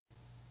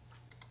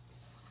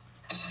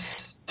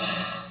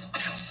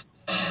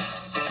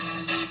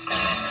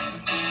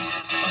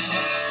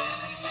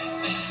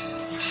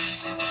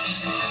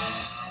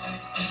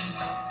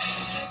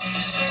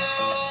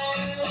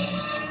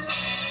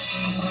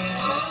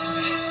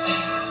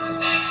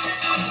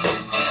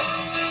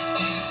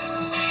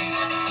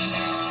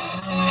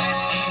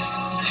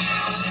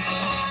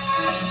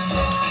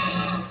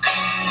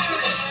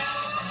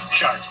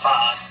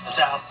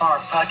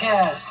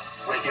Podcast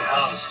with your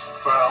hosts,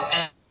 Bro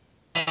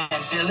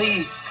and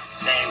Billy.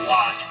 They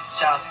watch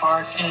South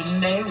Park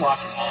and they watch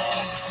them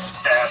all.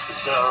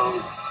 Episode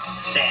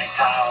Stan,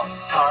 Kyle,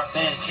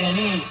 Cartman,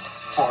 Kenny.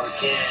 For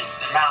kids,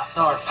 their mouths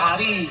are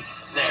potty.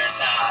 They're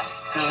not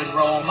good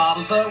role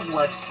models, but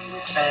what do you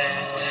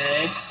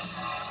expect?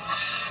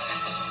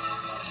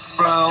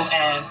 Bro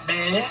and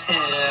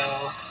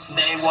Bill,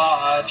 they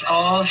watch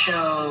all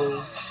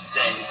shows.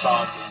 They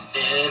talk and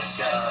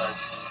discuss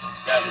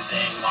whether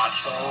they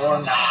watched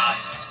or not.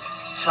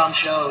 Some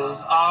shows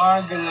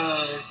are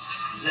good,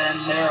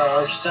 then there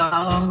are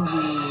some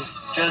who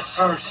just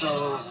are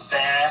so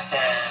bad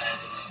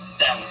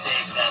that we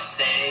think that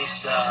they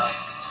suck.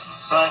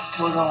 But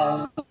we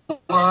don't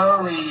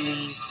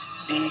worry,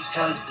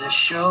 because the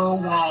show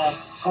won't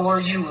bore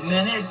you a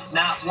minute,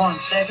 not 1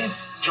 second.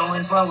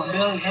 Join Bro and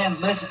Billy and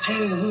listen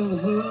to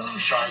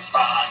Shark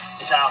Pod,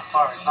 the South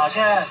Park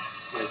Podcast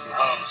with your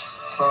hosts,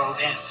 Bro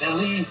and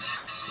Billy.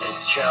 It's a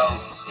show,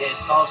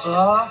 it's also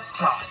a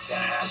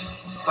podcast.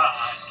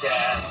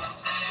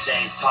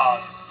 They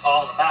talk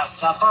all about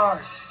South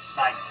Park,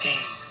 19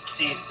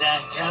 seasons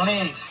and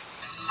counting.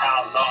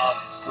 How long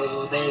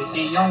will they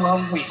be on?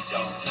 Well, we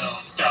don't know.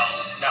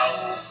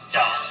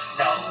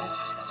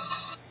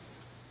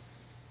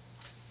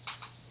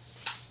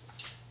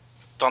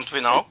 Don't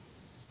we know?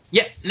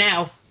 Yeah,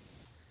 now.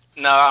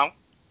 No,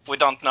 we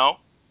don't know.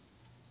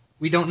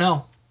 We don't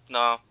know.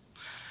 No.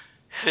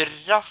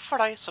 Hurra for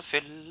deg som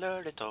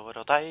fyller ditt år,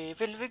 og deg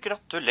vil vi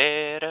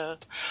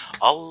gratulere.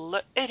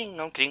 Alle i ring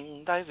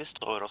omkring deg, vi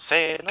står og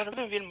ser når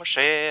vi vil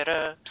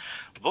marsjere.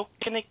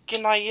 Bukken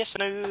ikke neie,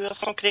 snu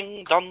oss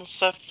omkring,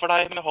 danse for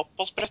deg med hopp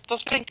og sprett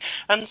og spring.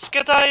 Ønske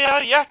deg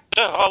av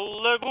hjertet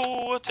alle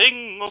gode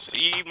ting, og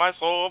si meg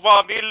så,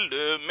 hva vil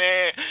du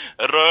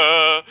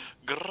mere?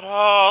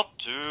 Gratulere.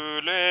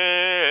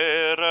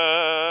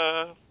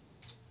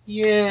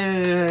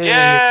 Yay!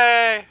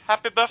 Yay!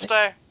 Happy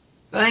birthday!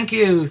 Thank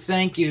you.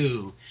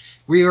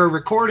 We are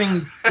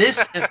recording this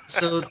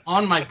episode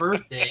on my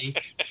birthday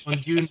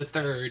on June the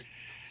 3rd.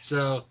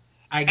 So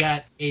I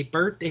got a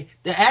birthday.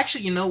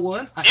 Actually, you know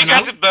what? You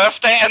got a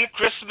birthday and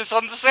Christmas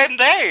on the same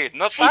day.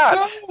 Not bad.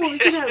 No,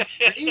 isn't that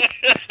great?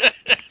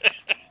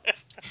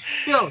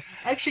 No,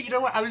 actually, you know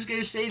what? I was going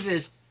to say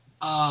this.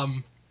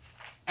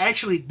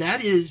 Actually,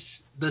 that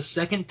is the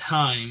second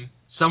time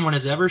someone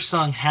has ever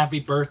sung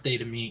happy birthday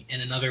to me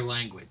in another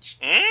language.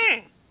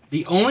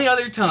 The only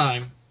other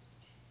time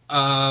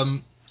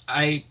for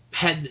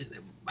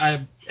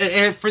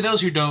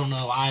those who don't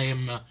know, I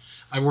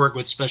work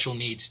with special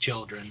needs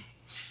children,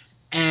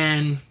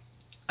 and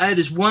I had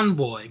this one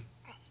boy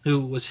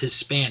who was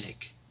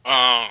Hispanic,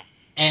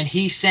 and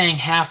he sang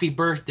happy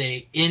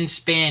birthday in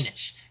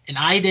Spanish, and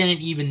I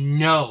didn't even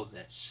know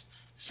this.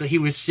 So he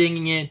was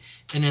singing it,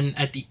 and then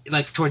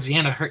towards the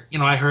end,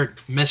 I heard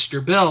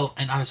Mr. Bill,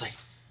 and I was like,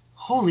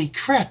 holy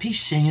crap,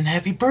 he's singing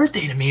happy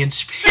birthday to me in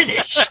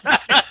Spanish.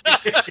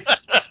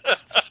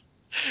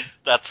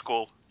 That's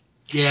cool.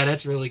 Yeah,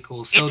 that's really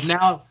cool. So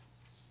now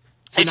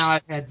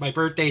I've had my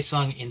birthday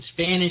sung in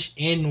Spanish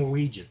and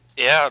Norwegian.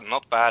 Yeah,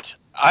 not bad.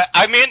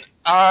 I mean,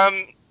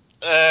 I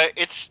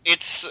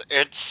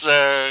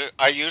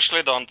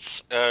usually don't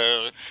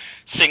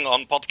sing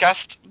on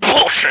podcast.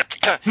 Bullshit.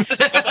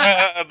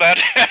 but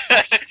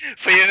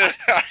for you,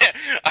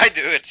 I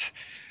do it.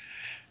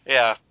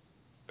 Yeah,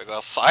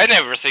 because I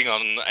never sing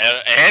on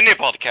any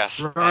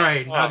podcast.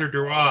 Right, neither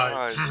do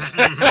I.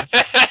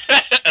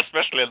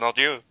 Especially not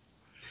you.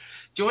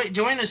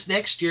 Join us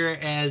next year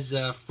as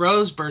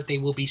Fro's birthday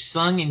will be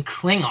sung in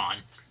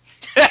Klingon.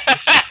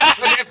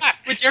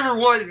 whichever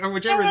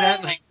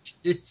that language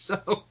is.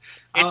 So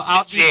it's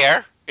this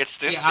year.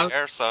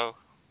 So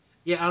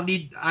yeah,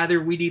 we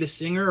need a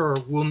singer or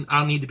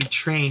I'll need to be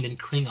trained in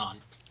Klingon.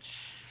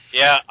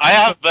 Yeah, I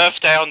have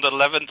birthday on the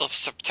 11th of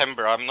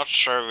September. I'm not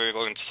sure we're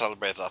going to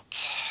celebrate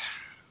that.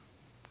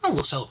 Oh,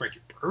 we'll celebrate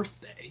your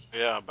birthday.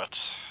 Yeah, but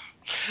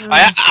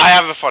I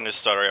have a funny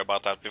story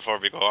about that before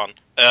we go on.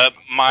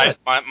 My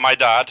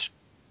dad,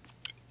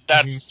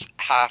 that's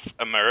half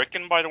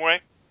American, by the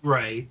way.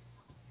 Right.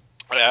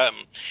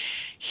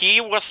 He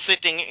was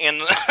sitting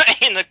in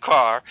in a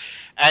car,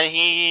 and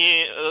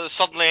he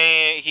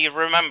suddenly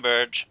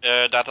remembered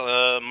that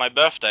my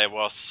birthday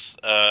was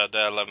the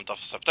 11th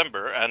of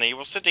September, and he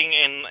was sitting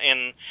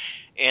in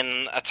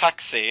a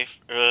taxi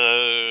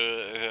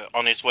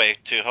on his way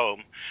to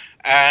home,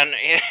 and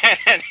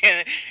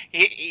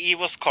he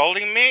was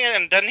calling me,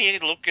 and then he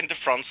looked in the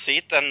front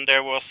seat, and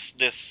there was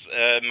this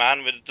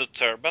man with the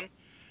turban,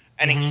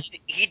 and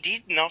he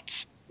did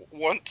not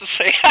want to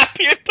say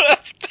happy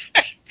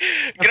birthday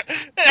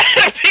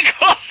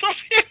because of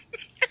him.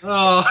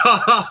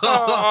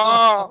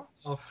 Oh.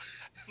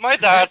 My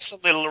dad's a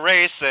little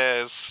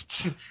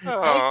racist.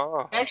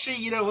 Actually,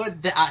 you know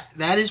what?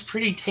 That is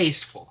pretty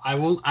tasteful. I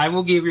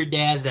will give your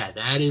dad that.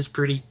 That is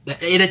pretty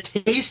in a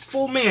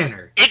tasteful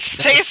manner. It's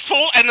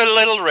tasteful and a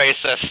little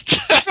racist.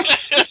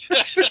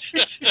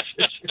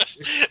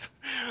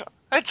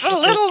 It's a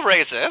little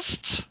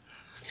racist.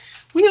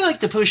 We like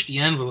to push the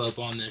envelope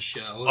on this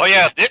show. Oh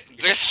yeah,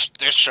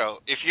 this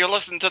show. If you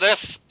listen to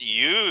this,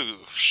 you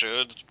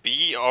should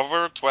be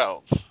over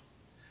 12.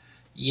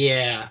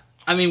 Yeah.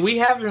 I mean, we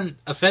haven't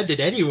offended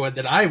anyone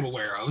that I'm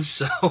aware of,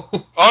 so...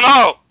 Oh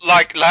no!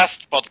 Like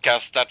last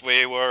podcast that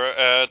we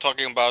were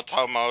talking about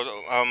how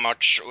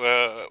much,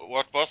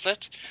 what was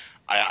it?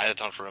 I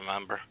don't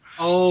remember.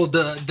 Oh,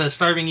 the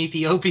starving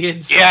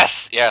Ethiopians?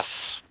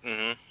 Yes.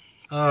 Mm-hmm.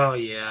 Oh,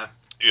 yeah.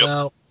 Yep.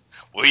 Well...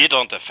 We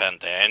don't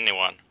offend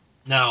anyone.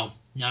 No,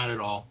 not at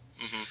all.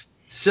 Mm-hmm.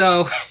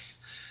 So,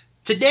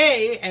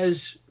 today,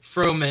 as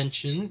Fro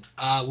mentioned,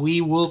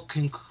 we will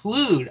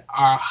conclude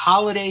our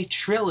holiday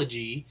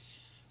trilogy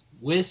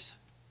with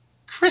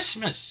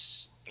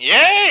Christmas.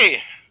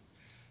 Yay!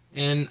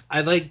 And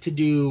I'd like to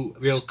do,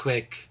 real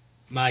quick,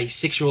 my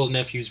 6-year-old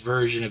nephew's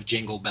version of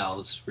Jingle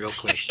Bells, real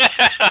quick.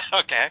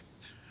 Okay.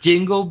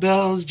 Jingle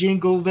bells,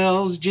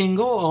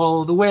 jingle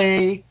all the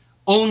way.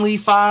 Only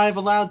 5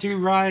 allowed to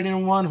ride in a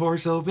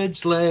 1-horse open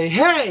sleigh.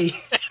 Hey!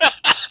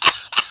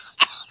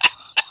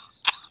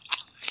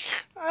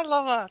 I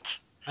love that.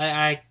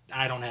 I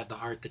don't have the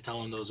heart to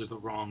tell him those are the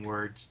wrong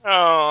words.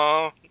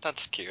 Oh,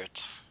 that's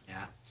cute.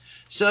 Yeah.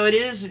 So it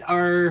is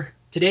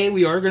today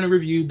we are going to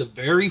review the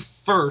very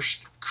first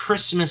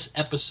Christmas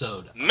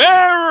episode.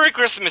 Merry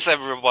Christmas,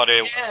 everybody!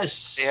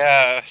 Yes!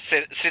 Yeah,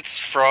 sits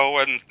Fro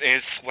and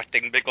is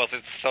sweating because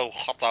it's so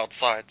hot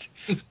outside.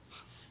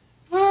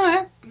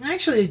 Well,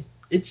 actually,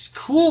 it's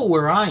cool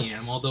where I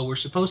am, although we're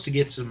supposed to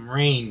get some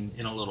rain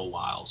in a little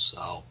while,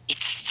 so...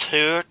 It's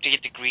 30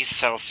 degrees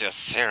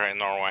Celsius here in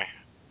Norway.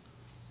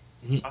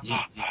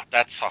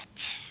 That's hot.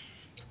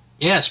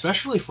 Yeah,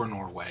 especially for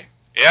Norway.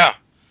 Yeah,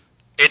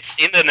 it's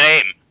in the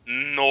name,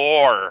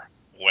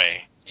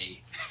 Norway.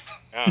 Hey.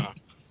 Yeah.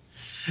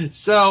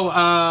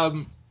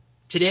 So,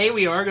 today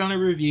we are going to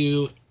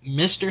review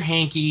Mr.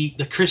 Hanky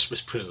the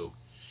Christmas Pooh.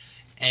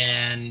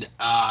 And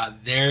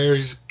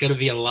there's going to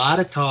be a lot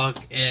of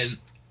talk. And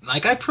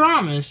like I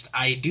promised,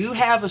 I do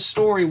have a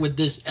story with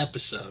this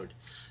episode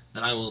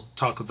that I will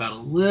talk about a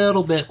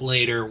little bit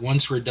later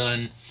once we're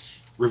done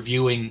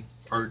reviewing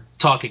or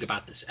talking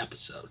about this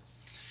episode.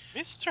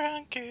 Mr.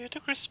 Hanky,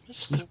 the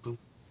Christmas Pooh.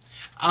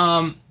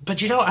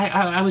 But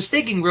I was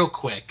thinking real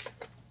quick.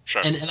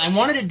 Sure. And I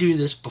wanted to do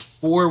this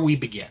before we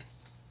begin.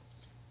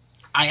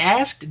 I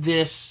asked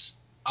this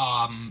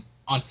on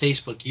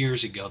Facebook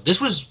years ago.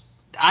 This was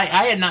I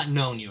had not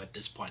known you at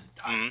this point in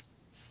time. Mm-hmm.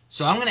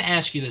 So I'm going to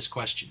ask you this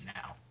question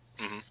now.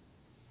 Mm-hmm.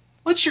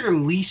 What's your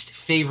least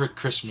favorite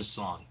Christmas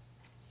song?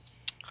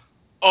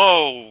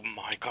 Oh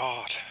my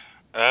god.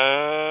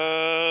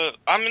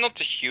 I'm not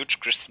a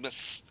huge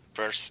Christmas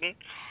person,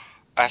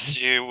 as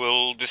you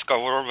will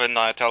discover when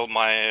I tell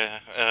my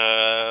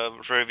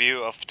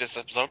review of this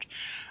episode.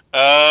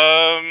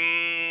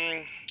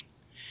 I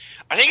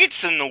think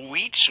it's a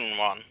Norwegian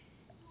one,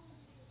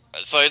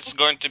 so it's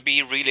going to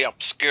be really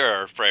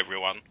obscure for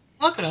everyone.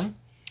 Okay.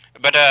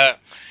 But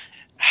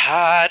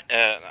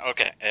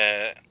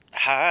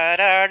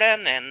her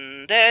den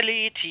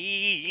endelig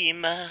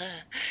time,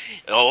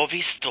 og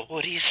vi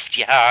står i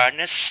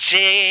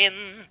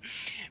stjerneskinn.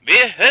 Vi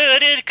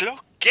hører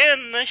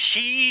klokkene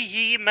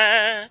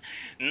kime,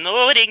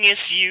 nå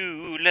ringes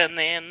julen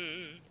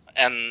inn.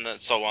 And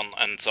so on,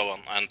 and so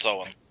on, and so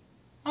on.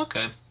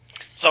 Okay.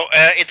 So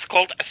it's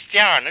called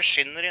Stjerne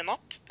skinner i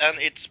natt, and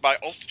it's by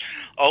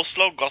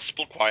Oslo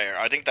Gospel Choir.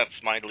 I think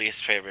that's my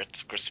least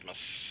favorite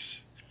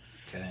Christmas.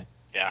 Okay.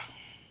 Yeah.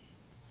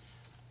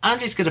 I'm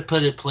just going to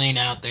put it plain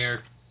out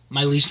there.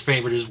 My least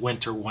favorite is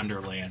Winter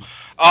Wonderland.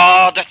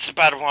 Oh, that's a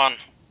bad one.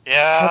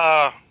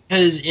 Yeah.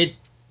 Because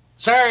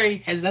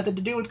has nothing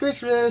to do with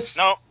Christmas.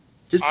 No.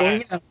 Just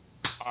pointing it out.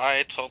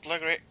 I totally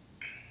agree.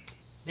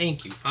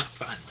 Thank you.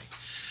 Finally.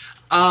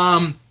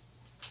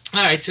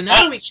 Alright, so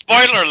now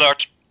spoiler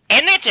alert.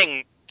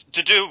 Anything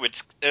to do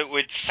with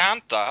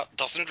Santa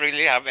doesn't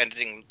really have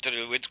anything to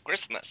do with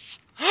Christmas.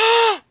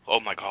 Oh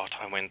my god,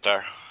 I went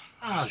there.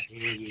 How dare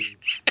you?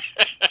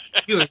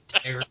 You're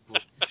terrible.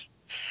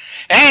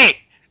 Hey!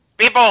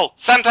 People!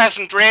 Santa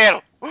isn't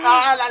real!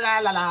 La la la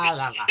la la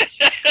la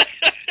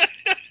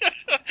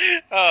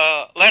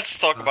la. Let's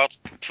talk about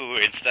poo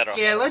instead of...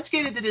 Yeah, let's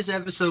get into this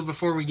episode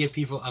before we get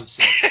people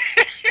upset.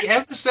 The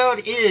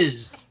episode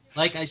is,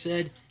 like I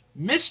said,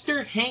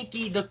 Mr.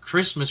 Hanky the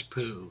Christmas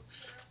Pooh.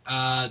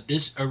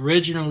 This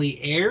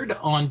originally aired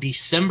on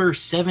December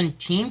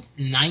 17th,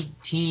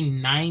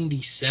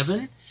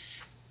 1997.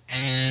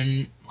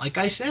 And like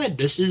I said,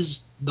 this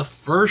is the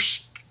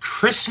first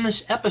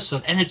Christmas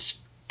episode. And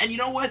you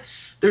know what?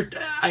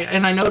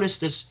 I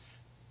noticed this.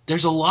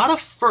 There's a lot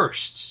of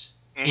firsts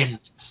in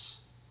this.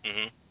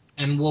 Mm-hmm.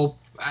 And we'll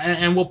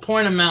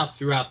point them out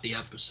throughout the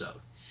episode.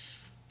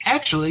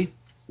 Actually,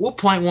 we'll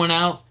point one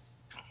out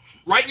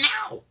right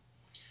now.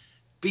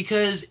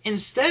 Because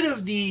instead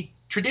of the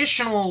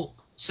traditional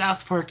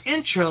South Park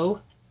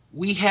intro,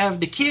 we have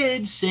the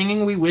kids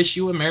singing "We Wish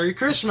You a Merry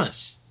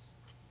Christmas."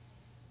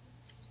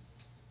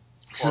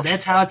 So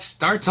that's how it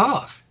starts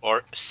off.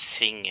 Or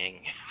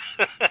singing.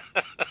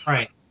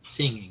 Right,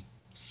 singing.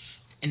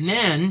 And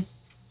then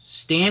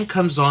Stan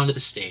comes onto the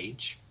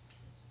stage,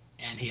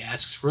 and he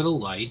asks for the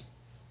light,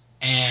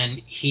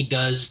 and he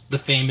does the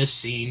famous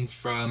scene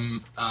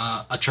from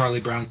A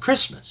Charlie Brown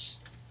Christmas,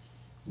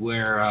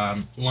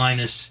 where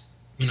Linus,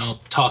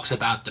 talks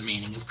about the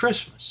meaning of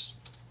Christmas.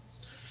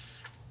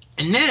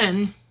 And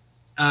then,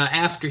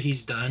 after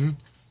he's done,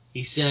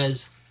 he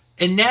says,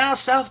 "And now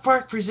South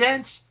Park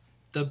presents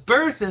the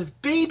birth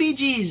of baby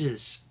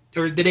Jesus,"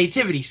 or the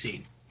nativity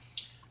scene.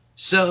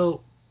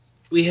 So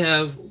we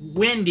have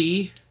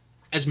Wendy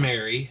as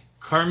Mary,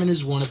 Carmen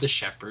is one of the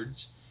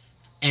shepherds,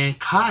 and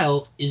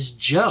Kyle is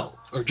Joe,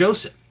 or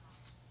Joseph.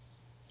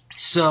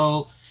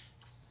 So,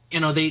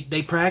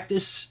 they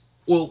practice.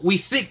 Well, we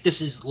think this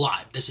is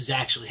live. This is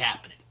actually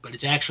happening, but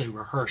it's actually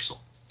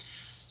rehearsal.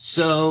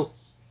 So,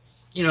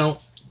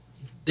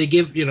 they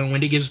give,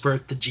 Wendy gives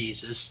birth to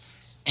Jesus,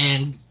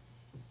 and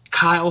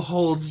Kyle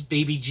holds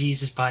baby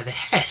Jesus by the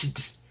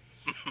head.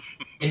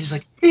 And he's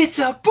like, "It's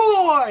a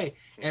boy!"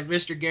 And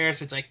Mr.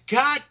 Garrison's like,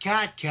 "Cut.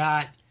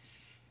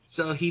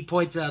 So he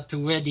points out to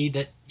Wendy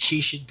that she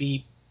should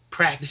be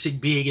practicing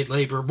being in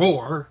labor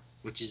more,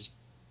 which is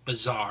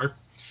bizarre,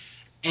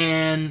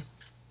 and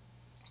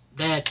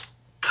that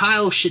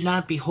Kyle should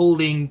not be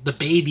holding the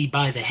baby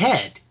by the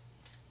head.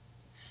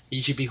 He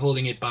should be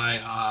holding it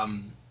by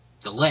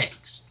the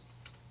legs.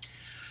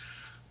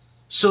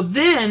 So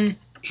then,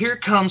 here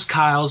comes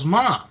Kyle's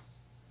mom.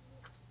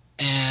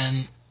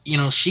 And,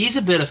 she's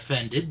a bit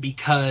offended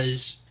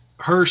because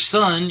her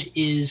son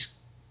is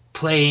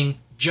playing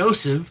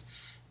Joseph,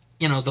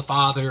 the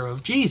father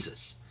of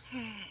Jesus.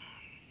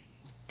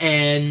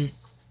 And,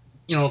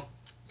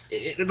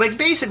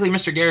 basically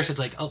Mr. Garrison's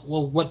like, "Oh,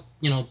 well, what,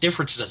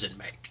 difference does it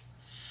make?"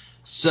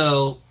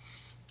 So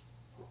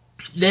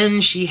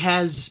then she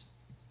has,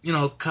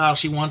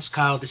 she wants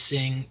Kyle to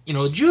sing,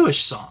 a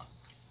Jewish song.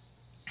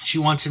 She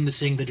wants him to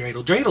sing the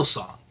Dreidel Dreidel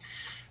song.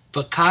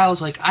 But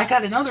Kyle's like, "I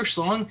got another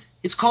song.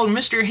 It's called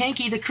Mr.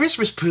 Hanky the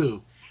Christmas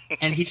Pooh."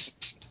 And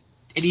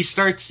he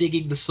starts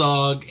singing the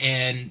song,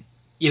 and,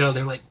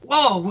 they're like,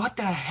 "Whoa, what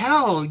the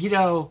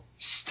hell?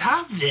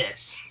 Stop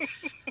this."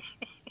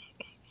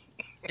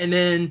 And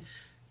then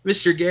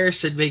Mr.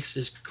 Garrison makes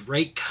this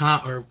great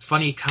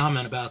funny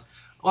comment about,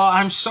 "Well,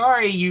 I'm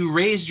sorry you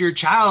raised your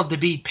child to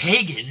be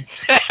pagan."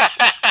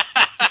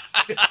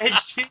 And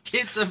she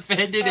gets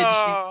offended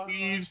and she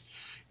leaves.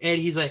 And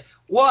he's like,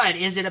 "What?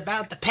 Is it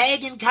about the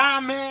pagan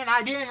comment?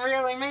 I didn't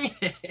really mean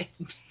it."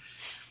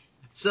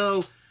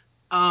 So,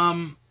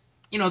 then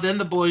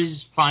the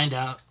boys find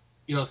out,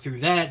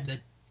 through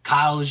that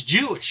Kyle is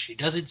Jewish. He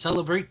doesn't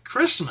celebrate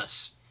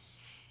Christmas.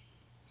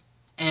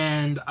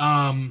 And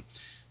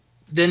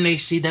then they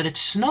see that it's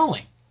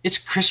snowing. It's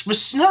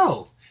Christmas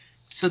snow.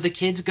 So the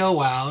kids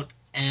go out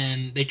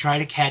and they try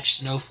to catch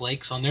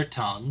snowflakes on their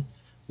tongue,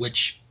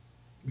 which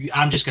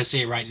I'm just going to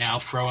say right now,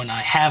 Fro and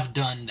I have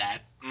done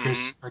that.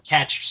 Or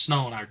catch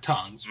snow on our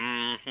tongues.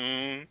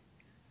 Mm-hmm.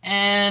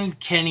 And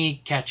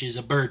Kenny catches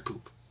a bird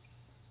poop.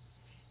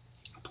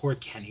 Poor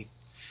Kenny.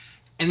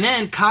 And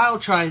then Kyle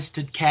tries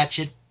to catch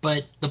it,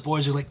 but the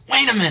boys are like,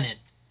 "Wait a minute.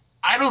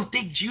 I don't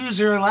think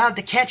Jews are allowed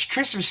to catch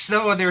Christmas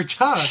snow on their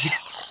tongue."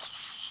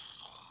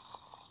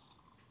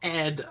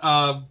 And,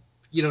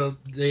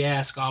 they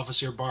ask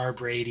Officer Bar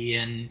Brady,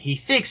 and he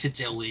thinks it's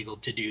illegal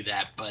to do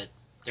that, but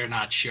they're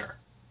not sure.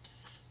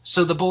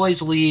 So the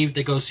boys leave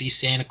to go see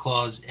Santa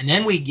Claus, and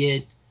then we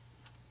get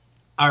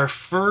our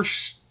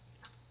first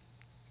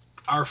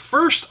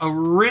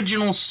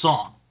original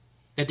song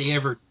that they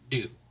ever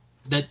do.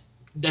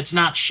 That's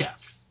not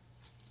Chef.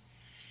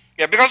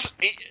 Yeah, because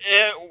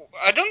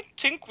I don't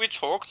think we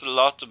talked a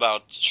lot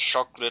about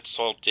chocolate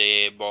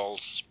salty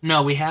balls.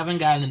 No, we haven't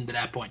gotten into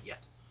that point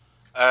yet.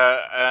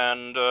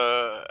 And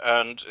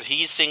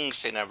he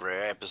sings in every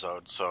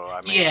episode, so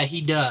I mean. Yeah,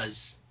 he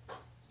does.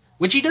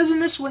 Which he does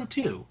in this one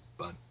too.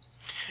 But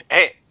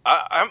hey,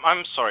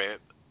 I'm sorry.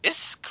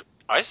 Is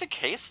Isaac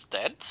Hayes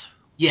dead?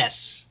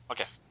 Yes.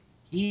 Okay.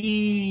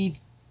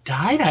 He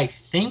died, I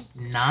think,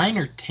 9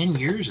 or 10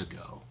 years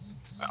ago.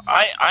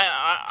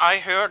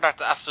 I heard that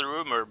as a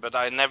rumor, but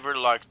I never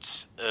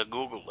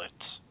Google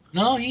it.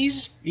 No,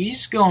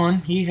 he's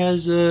gone. He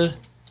has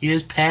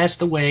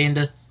passed away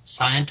into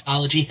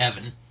Scientology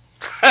heaven.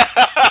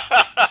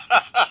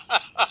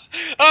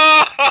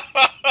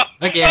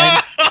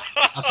 Again,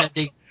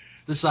 offending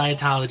the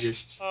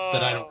Scientologists,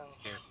 but I don't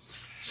care.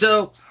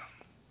 So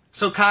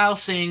Kyle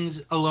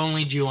sings "A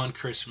Lonely Jew on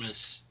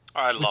Christmas."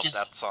 I love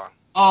that song.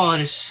 Oh,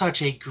 it is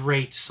such a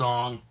great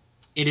song.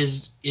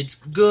 It's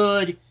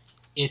good.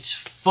 It's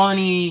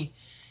funny.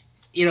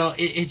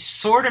 It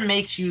sort of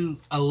makes you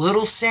a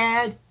little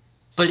sad,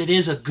 but it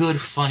is a good,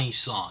 funny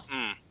song.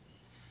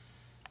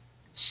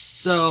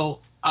 So,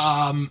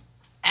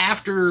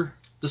 after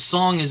the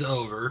song is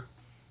over,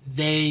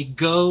 they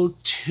go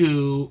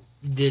to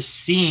this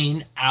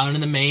scene out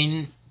in the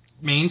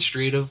main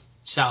street of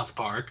South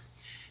Park,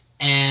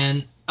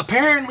 and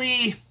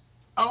apparently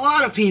a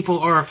lot of people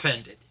are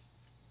offended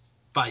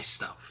by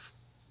stuff.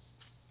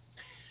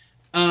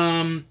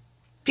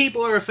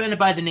 People are offended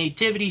by the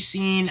nativity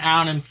scene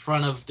out in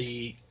front of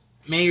the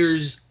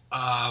mayor's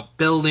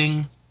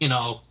building.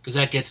 because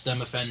that gets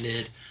them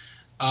offended.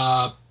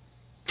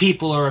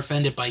 People are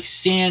offended by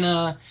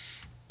Santa,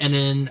 and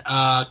then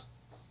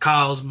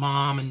Kyle's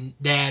mom and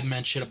dad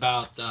mention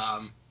about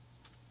the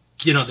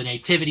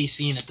nativity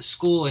scene at the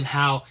school and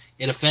how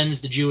it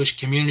offends the Jewish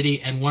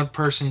community, and one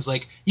person's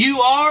like,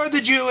 "You are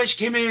the Jewish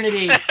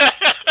community."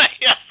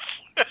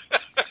 Yes.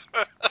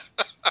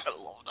 I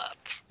love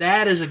that.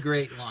 That is a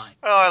great line.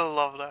 Oh, I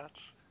love that.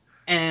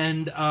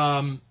 And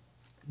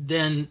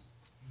then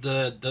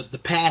the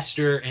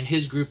pastor and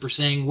his group are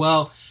saying,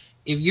 well,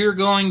 if you're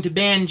going to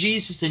ban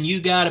Jesus, then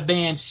you got to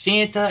ban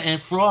Santa and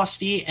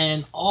Frosty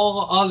and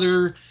all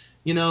other,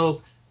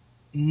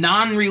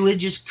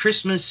 non-religious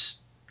Christmas,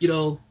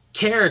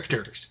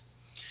 characters.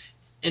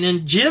 And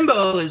then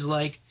Jimbo is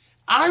like,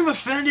 I'm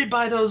offended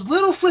by those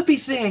little flippy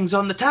things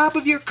on the top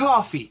of your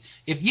coffee.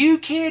 If you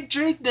can't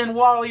drink then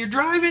while you're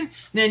driving,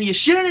 then you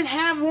shouldn't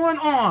have one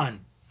on.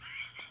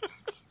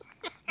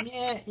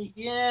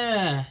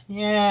 Yeah.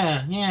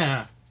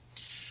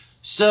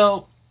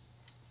 So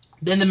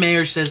then the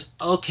mayor says,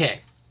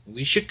 okay,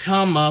 we should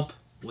come up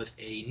with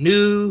a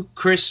new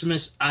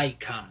Christmas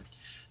icon.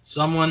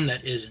 Someone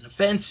that isn't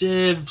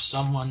offensive,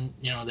 someone,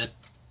 that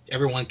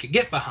everyone could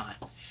get behind.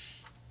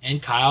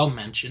 And Kyle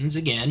mentions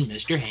again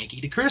Mr.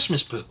 Hanky the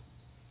Christmas Pooh.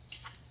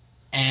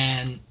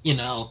 And,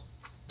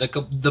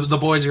 the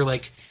boys are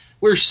like,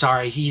 we're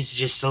sorry, he's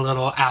just a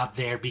little out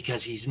there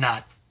because he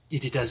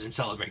doesn't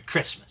celebrate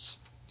Christmas.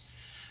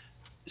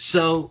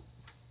 So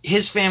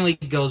his family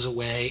goes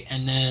away,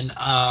 and then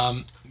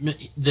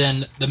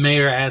the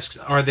mayor asks,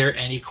 are there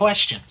any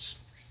questions?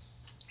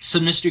 So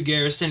Mr.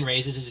 Garrison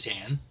raises his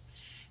hand,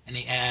 and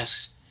he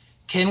asks,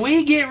 can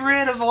we get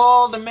rid of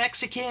all the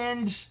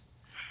Mexicans?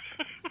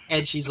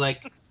 And she's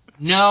like,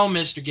 no,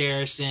 Mr.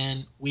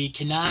 Garrison, we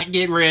cannot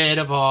get rid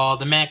of all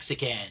the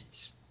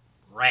Mexicans.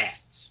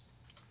 Rats.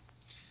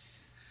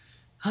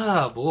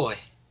 Oh, boy.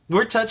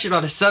 We're touching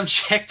on a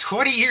subject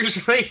 20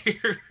 years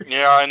later.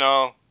 Yeah, I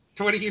know.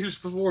 20 years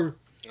before.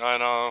 I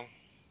know.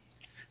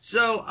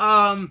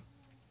 So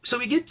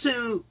we get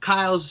to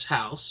Kyle's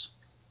house,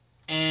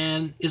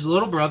 and his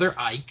little brother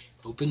Ike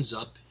opens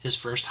up his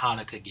first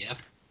Hanukkah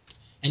gift,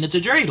 and it's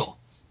a dreidel.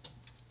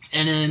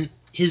 And then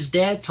his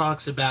dad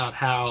talks about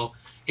how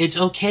it's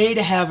okay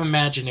to have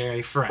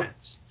imaginary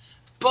friends,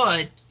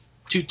 but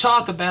to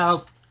talk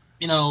about,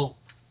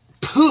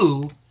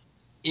 poo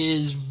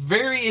is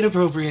very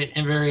inappropriate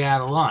and very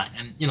out of line.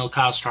 And,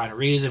 Kyle's trying to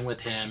reason with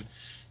him,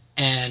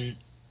 and,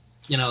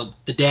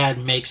 the dad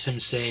makes him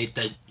say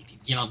that,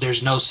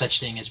 there's no such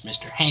thing as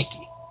Mr.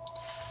 Hanky.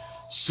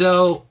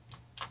 So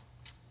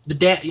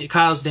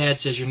Kyle's dad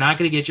says, you're not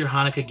going to get your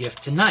Hanukkah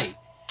gift tonight,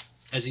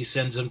 as he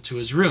sends him to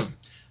his room.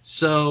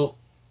 So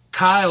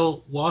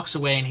Kyle walks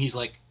away, and he's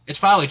like, it's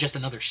probably just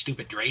another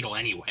stupid dreidel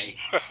anyway.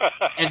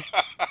 and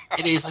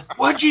he's like,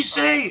 what'd you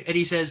say? And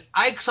he says,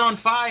 Ike's on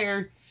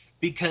fire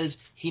because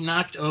he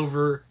knocked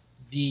over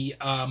the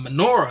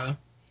menorah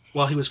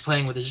while he was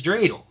playing with his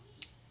dreidel.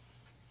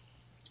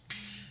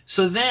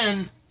 So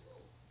then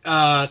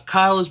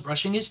Kyle is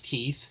brushing his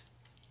teeth,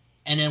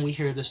 and then we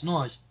hear this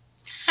noise.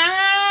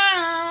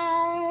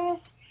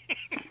 Kyle!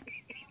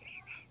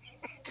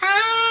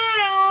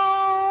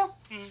 Kyle!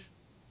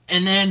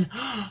 And then,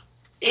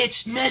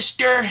 it's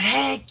Mr.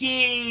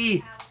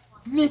 Hanky!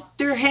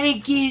 Mr.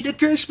 Hanky, the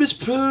Christmas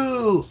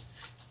Pooh!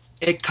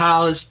 And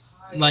Kyle is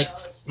like,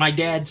 my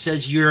dad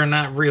says you're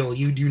not real.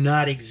 You do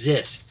not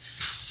exist.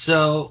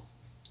 So,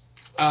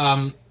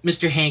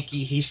 Mr.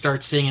 Hanky, he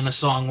starts singing a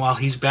song while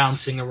he's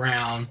bouncing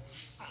around.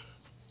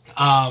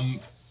 And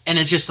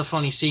it's just a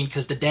funny scene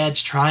because the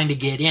dad's trying to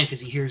get in because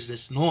he hears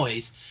this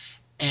noise.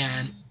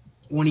 And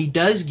when he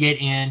does get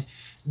in,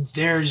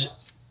 there's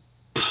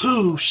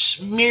poo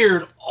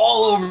smeared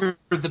all over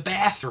the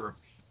bathroom.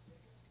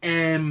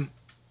 And,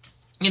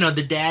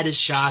 the dad is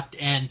shocked,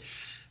 and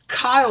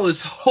Kyle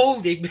is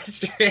holding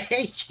Mr.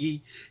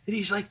 Hanky, and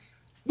he's like,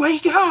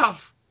 wake up!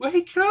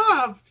 Wake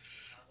up!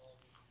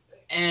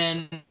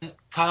 And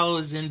Kyle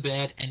is in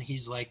bed, and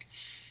he's like,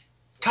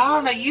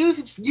 Kyle, now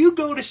you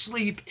go to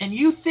sleep, and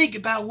you think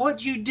about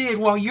what you did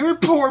while your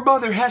poor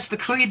mother has to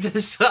clean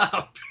this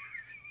up.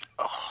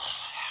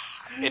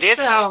 It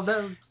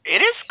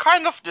is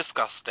kind of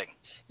disgusting.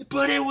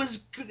 But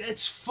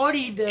it's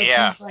funny that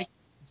he's like,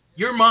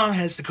 your mom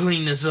has to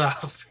clean this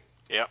up.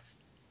 Yep.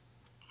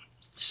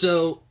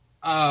 So,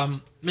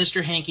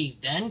 Mr. Hanky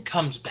then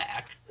comes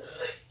back,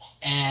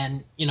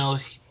 and,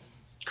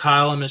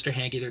 Kyle and Mr.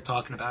 Hanky, they're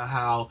talking about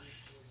how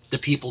the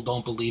people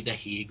don't believe that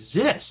he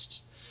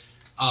exists.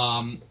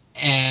 And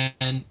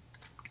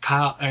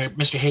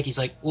Mr. Hanky's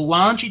like, well,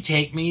 why don't you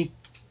take me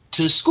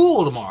to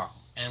school tomorrow,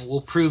 and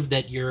we'll prove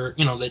that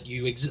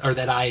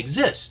that I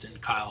exist. And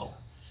Kyle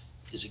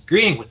is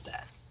agreeing with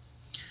that.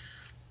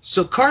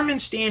 So Carmen,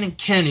 Stan, and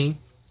Kenny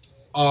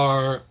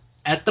are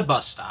at the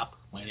bus stop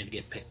waiting to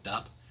get picked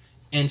up,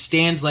 and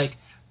Stan's like,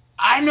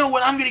 I know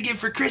what I'm going to get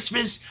for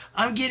Christmas.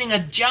 I'm getting a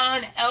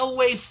John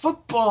Elway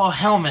football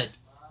helmet.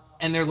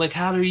 And they're like,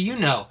 how do you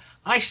know?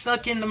 I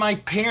snuck into my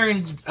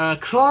parents'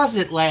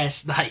 closet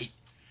last night.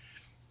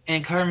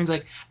 And Carmen's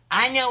like,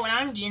 I know what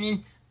I'm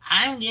getting.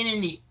 I'm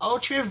getting the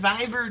Ultra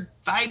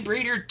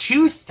Vibrator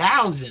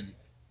 2000.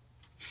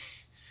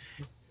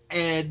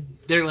 And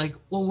they're like,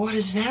 well, what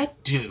does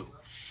that do?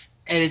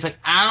 And it's like,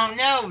 I don't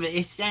know, but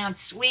it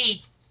sounds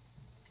sweet.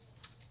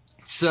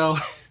 So,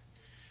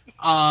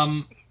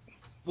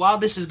 while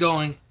this is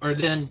going, or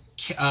then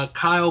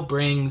Kyle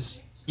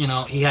brings,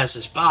 he has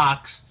this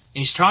box, and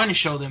he's trying to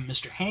show them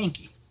Mr.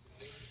 Hanky.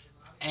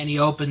 And he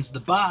opens the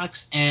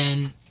box,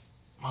 and,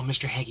 well,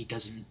 Mr. Hanky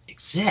doesn't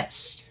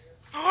exist.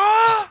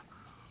 What?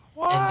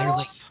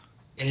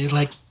 And they're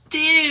like,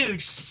 dude,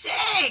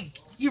 sick!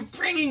 You're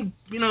bringing,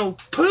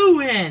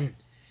 poo in!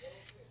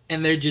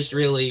 And they're just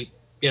really,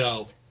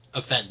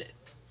 offended.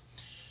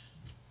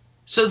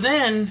 So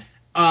then,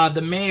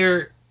 the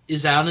mayor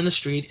is out in the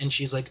street, and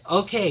she's like,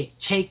 okay,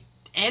 take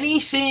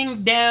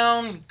anything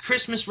down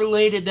Christmas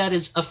related that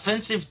is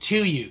offensive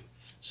to you.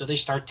 So they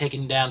start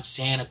taking down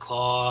Santa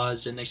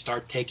Claus, and they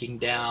start taking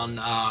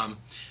down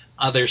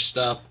other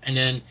stuff. And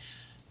then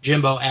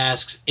Jimbo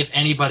asks if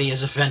anybody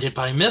is offended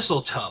by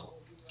mistletoe.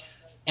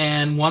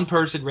 And one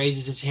person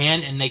raises his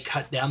hand, and they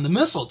cut down the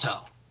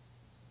mistletoe.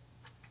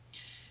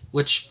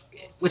 Which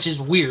is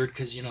weird,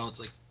 because, it's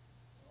like,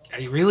 are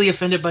you really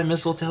offended by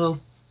mistletoe?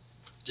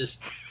 Just,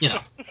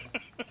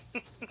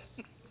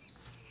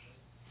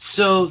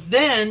 So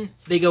then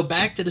they go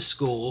back to the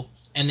school,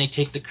 and they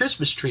take the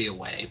Christmas tree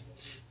away.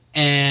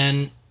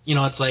 And,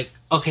 it's like,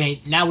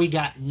 okay, now we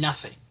got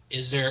nothing.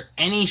 Is there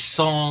any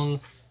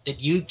song that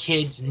you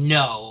kids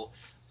know,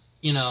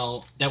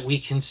 that we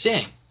can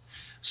sing?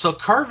 So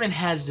Cartman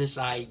has this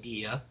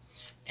idea,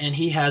 and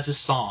he has a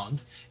song,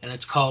 and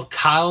it's called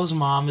Kyle's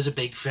Mom is a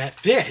Big Fat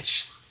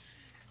Bitch.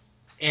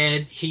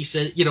 And he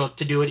said,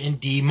 to do it in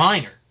D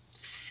minor.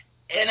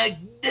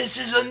 And this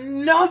is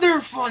another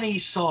funny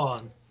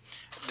song.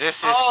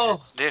 This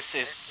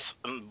is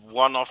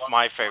one of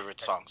my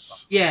favorite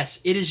songs. Yes,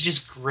 it is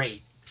just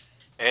great.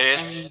 It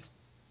is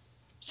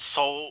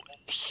so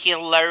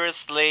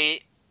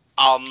hilariously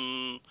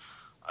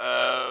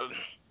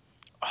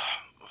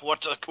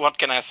what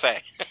can I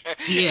say?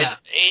 Yeah.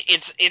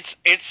 It's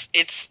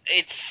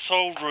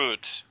so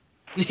rude.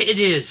 It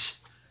is.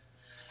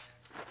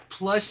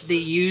 Plus, they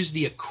use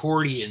the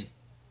accordion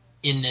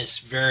in this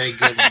very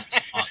good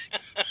song.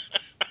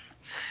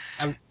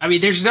 I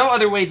mean, there's no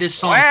other way this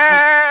song.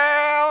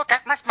 Well,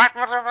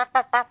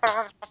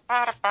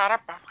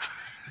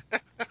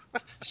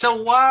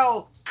 So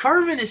while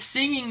Cartman is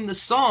singing the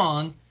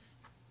song,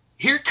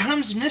 here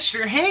comes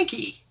Mr.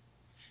 Hanky.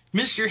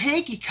 Mr.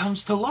 Hanky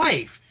comes to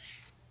life.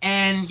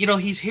 And,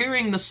 he's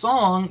hearing the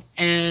song,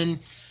 and,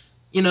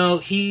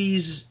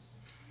 he's,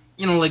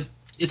 like,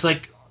 it's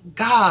like,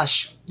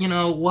 gosh,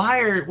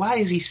 why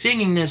is he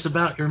singing this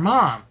about your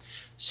mom?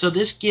 So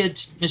this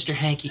gets Mr.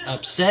 Hanky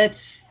upset,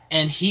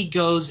 and he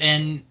goes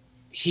and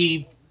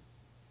he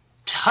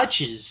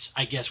touches,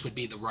 I guess would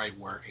be the right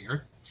word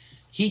here,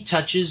 he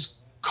touches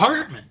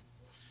Cartman.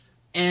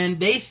 And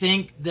they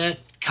think that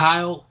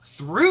Kyle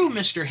threw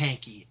Mr.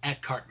 Hanky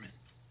at Cartman.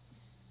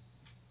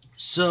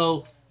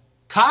 So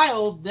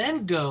Kyle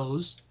then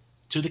goes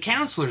to the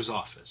counselor's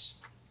office.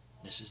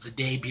 This is the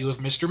debut of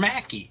Mr.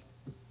 Mackey.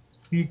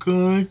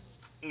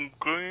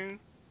 Okay.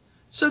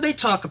 So they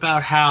talk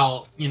about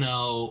how,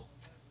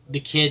 the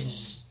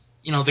kids,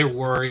 they're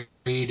worried,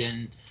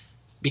 and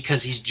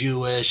because he's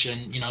Jewish,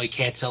 and, he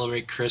can't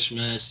celebrate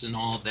Christmas and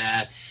all of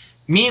that.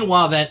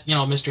 Meanwhile, that,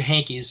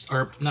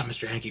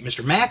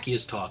 Mr. Mackey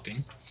is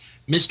talking.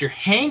 Mr.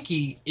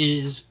 Hanky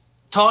is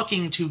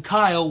talking to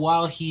Kyle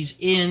while he's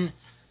in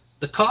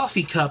the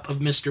coffee cup of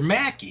Mr.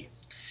 Mackey.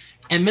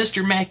 And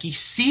Mr. Mackey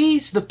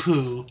sees the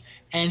poo,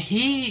 and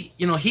he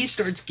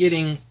starts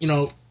getting,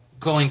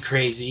 going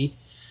crazy.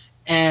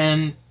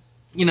 And,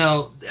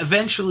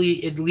 eventually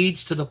it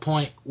leads to the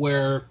point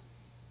where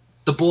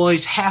the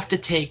boys have to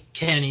take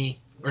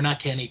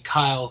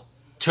Kyle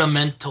to a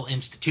mental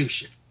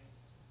institution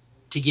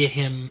to get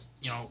him,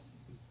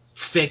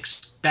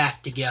 fixed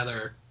back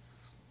together.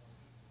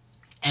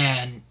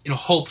 And,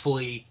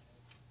 hopefully,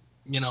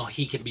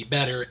 he can be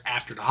better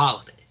after the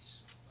holidays.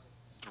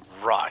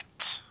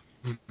 Right.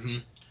 Mm-hmm.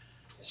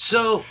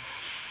 So,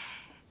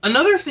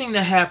 another thing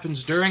that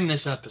happens during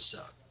this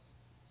episode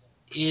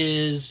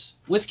is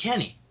with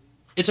Kenny.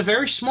 It's a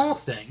very small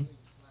thing,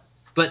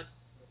 but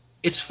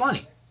it's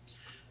funny.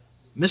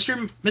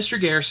 Mr.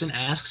 Garrison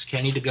asks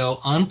Kenny to go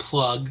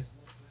unplug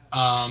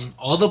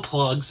all the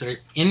plugs that are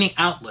in the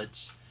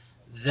outlets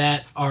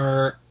that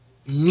are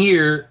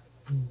near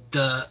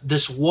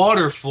this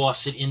water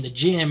faucet in the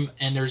gym,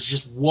 and there's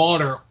just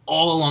water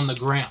all on the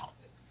ground.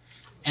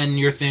 And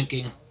you're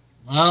thinking,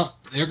 well,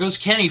 there goes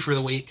Kenny for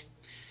the week.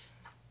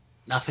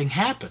 Nothing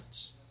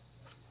happens.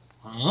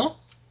 Huh?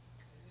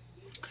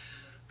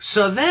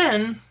 So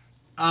then,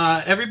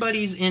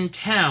 everybody's in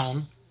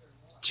town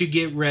to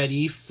get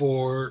ready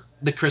for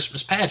the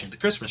Christmas pageant, the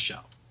Christmas show.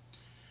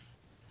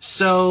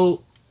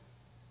 So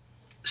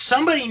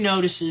somebody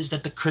notices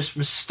that the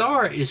Christmas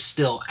star is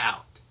still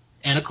out.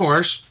 And of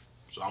course,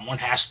 someone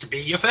has to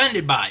be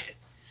offended by it.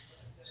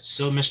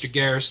 So Mr.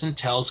 Garrison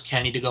tells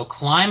Kenny to go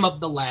climb up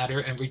the ladder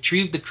and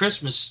retrieve the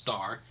Christmas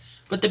star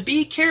but to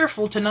be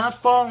careful to not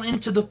fall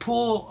into the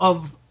pool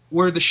of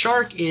where the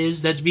shark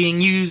is that's being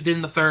used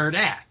in the third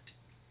act.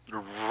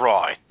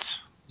 Right.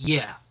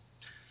 Yeah.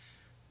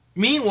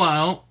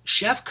 Meanwhile,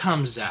 Chef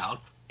comes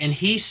out and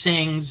he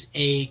sings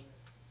a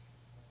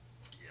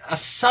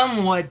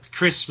somewhat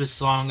Christmas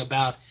song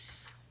about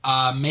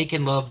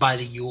making love by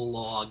the Yule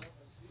log.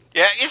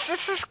 Yeah, is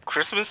this his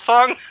Christmas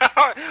song?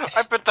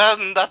 I put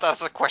that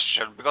as a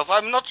question, because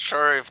I'm not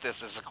sure if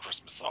this is a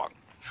Christmas song.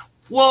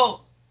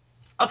 Well,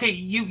 okay,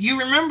 you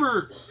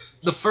remember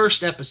the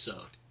first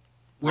episode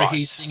where Right.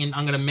 he's singing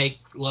 "I'm gonna make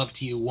love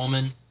to you,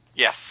 woman."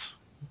 Yes.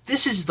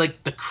 This is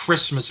like the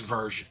Christmas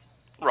version.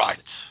 Right.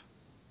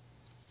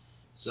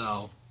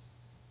 So,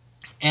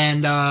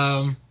 and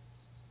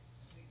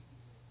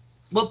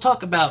we'll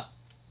talk about.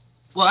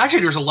 Well,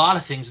 actually, there's a lot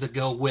of things that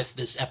go with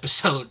this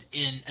episode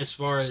in as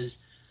far as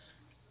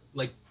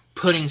like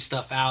putting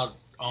stuff out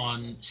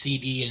on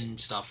CD and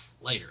stuff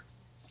later.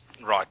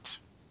 Right.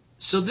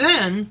 So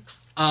then,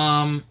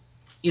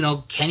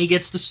 Kenny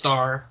gets the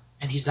star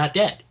and he's not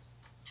dead.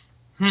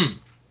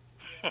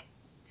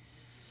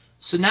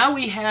 So now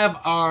we have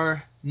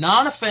our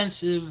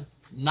non-offensive,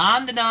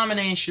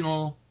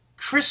 non-denominational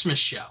Christmas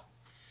show.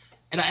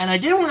 And I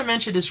did want to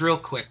mention this real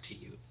quick to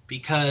you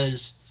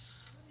because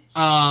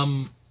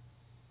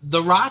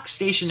the rock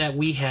station that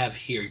we have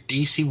here,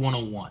 DC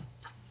 101,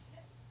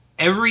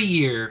 every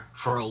year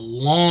for a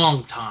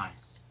long time,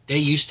 they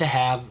used to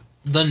have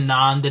the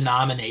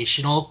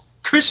non-denominational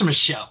Christmas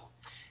show.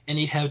 And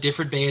they'd have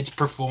different bands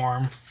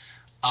perform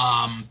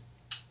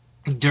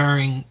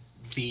during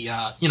the,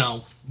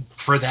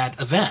 for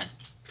that event.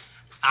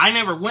 I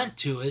never went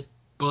to it,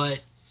 but,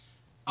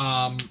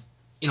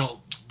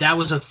 that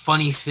was a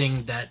funny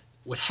thing that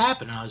would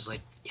happen. I was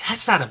like,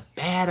 that's not a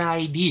bad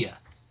idea.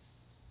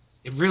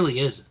 It really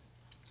isn't.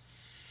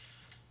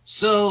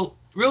 So,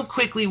 real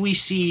quickly, we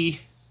see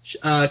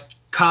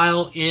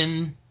Kyle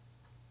in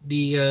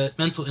the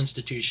mental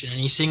institution, and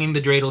he's singing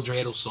the Dreidel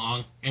Dreidel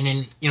song, and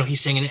then,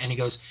 he's singing it, and he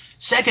goes,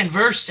 second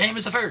verse, same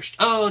as the first.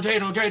 Oh,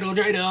 Dreidel, Dreidel,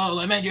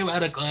 Dreidel, I made you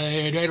out of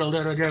clay, Dreidel,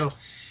 Dreidel, Dreidel.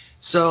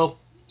 So,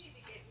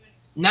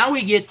 now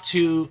we get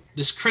to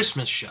this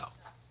Christmas show,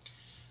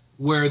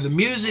 where the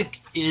music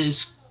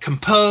is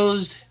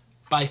composed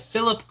by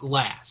Philip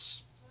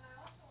Glass.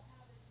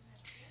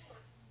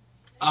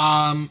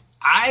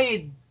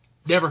 I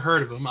never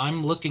heard of him.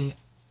 I'm looking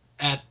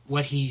at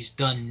what he's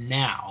done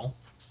now.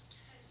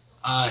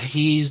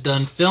 He's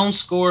done film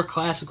score,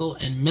 classical,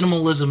 and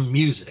minimalism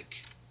music.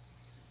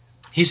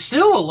 He's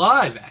still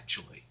alive,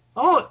 actually.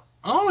 Oh,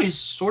 he's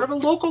sort of a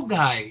local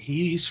guy.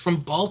 He's from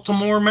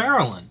Baltimore,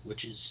 Maryland,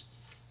 which is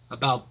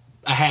about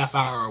a half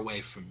hour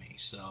away from me.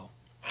 So,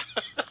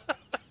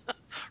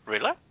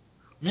 Really?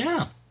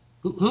 yeah.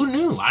 Who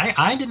knew?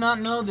 I did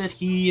not know that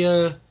he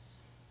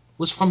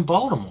was from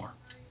Baltimore.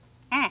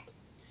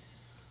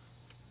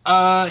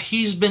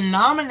 He's been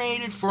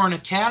nominated for an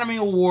Academy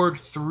Award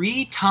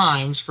 3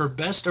 times for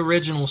Best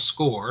Original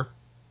Score.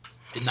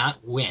 Did not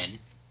win.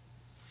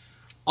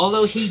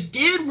 Although he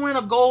did win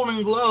a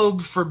Golden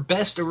Globe for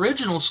Best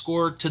Original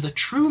Score to The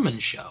Truman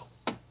Show.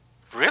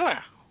 Really?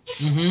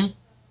 Mm-hmm.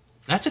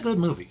 That's a good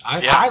movie.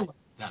 I love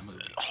that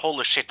movie.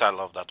 Holy shit, I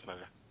love that movie.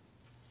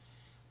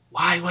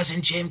 Why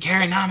wasn't Jim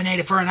Carrey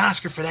nominated for an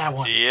Oscar for that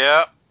one?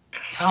 Yep.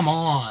 Come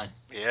on.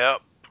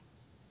 Yep.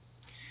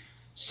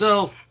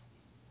 So,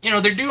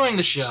 they're doing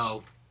the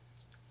show,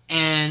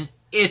 and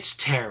it's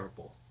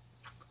terrible.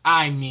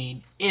 I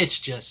mean, it's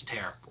just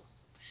terrible.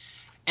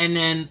 And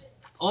then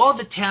all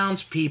the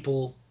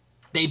townspeople,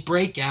 they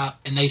break out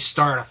and they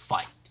start a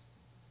fight.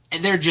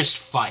 And they're just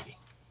fighting.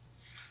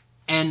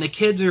 And the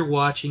kids are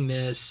watching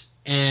this,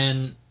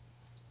 and,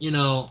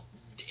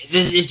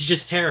 it's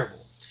just terrible.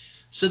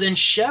 So then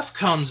Chef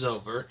comes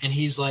over, and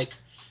he's like,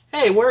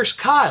 hey, where's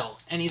Kyle?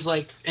 And he's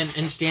like,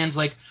 and Stan's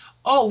like,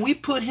 oh, we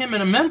put him in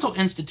a mental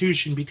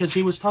institution because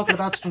he was talking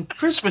about some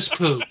Christmas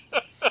poo.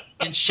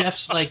 And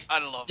Chef's like,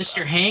 I love Mr.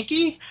 that.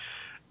 Hanky?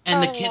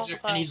 And the I kids are,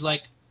 love and he's that.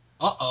 like,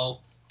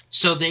 uh-oh.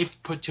 So they've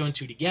put 2 and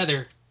 2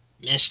 together.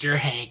 Mr.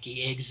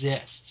 Hanky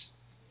exists.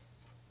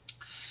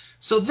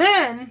 So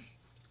then,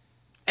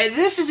 and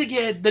this is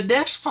again, the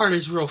next part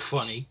is real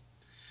funny.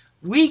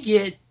 We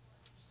get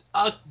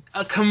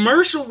a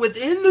commercial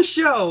within the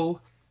show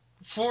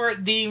for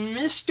the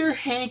Mr.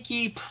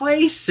 Hanky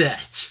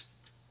playset.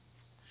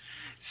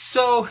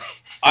 So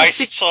I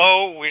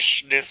so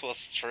wish this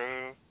was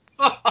true.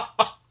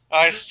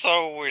 I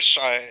so wish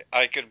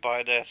I could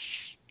buy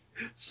this.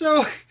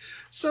 So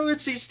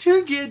it's these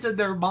 2 kids and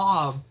their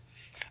mom.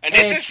 And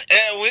this is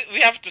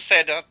we have to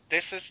say that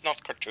this is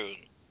not cartoon.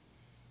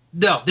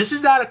 No, this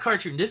is not a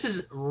cartoon. This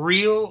is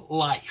real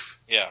life.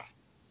 Yeah.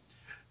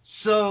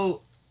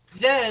 So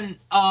then,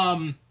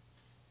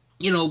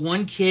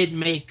 one kid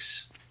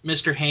makes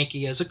Mr.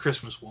 Hanky as a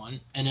Christmas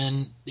one, and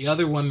then the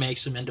other one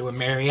makes him into a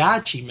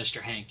mariachi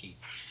Mr. Hanky.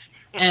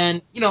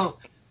 And,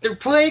 they're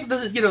playing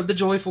the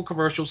joyful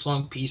commercial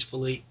song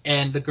peacefully,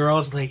 and the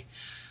girl's like,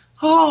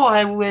 oh,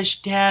 I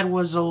wish Dad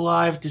was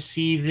alive to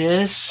see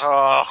this.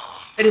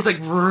 Oh. And it's like,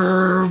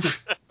 Rrrb.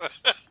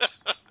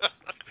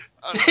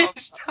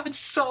 It's done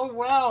so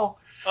well.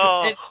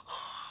 Oh.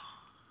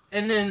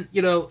 And then,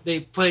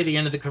 they play the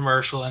end of the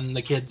commercial, and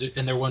the kids,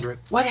 and they're wondering,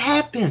 what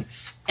happened?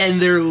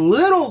 And their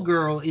little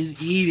girl is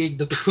eating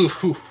the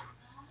poo.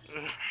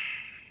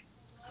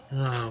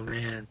 Oh,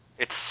 man.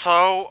 It's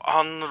so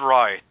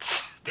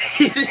unright.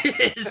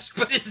 It is,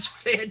 but it's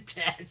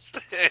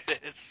fantastic. It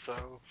is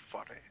so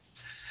funny.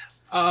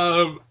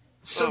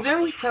 So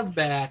then we come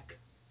back,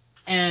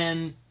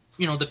 and,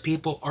 the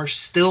people are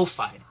still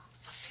fighting.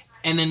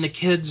 And then the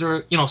kids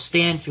are,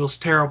 Stan feels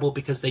terrible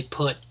because they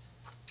put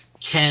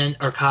Ken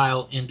or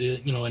Kyle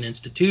into, an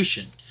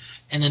institution.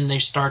 And then they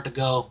start to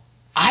go,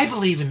 I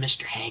believe in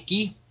Mr.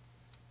 Hanky.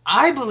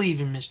 I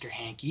believe in Mr.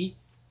 Hanky.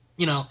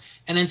 And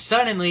then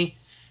suddenly,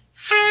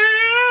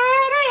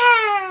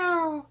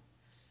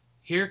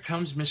 here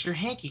comes Mr.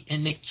 Hanky.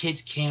 And the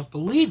kids can't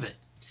believe it.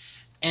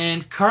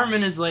 And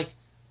Carmen is like,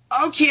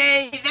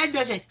 okay, that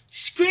does it.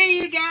 Screw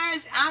you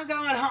guys. I'm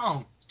going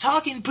home.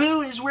 Talking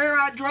poo is where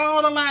I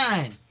draw the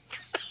line.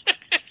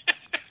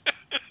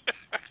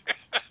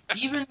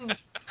 Even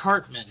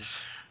Cartman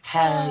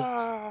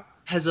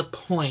has a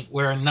point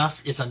where enough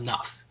is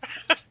enough.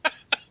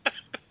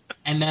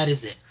 And that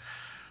is it.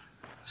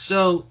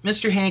 So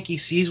Mr. Hanky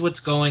sees what's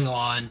going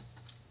on,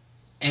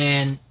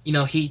 and,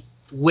 he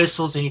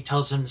whistles and he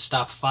tells him to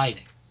stop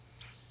fighting.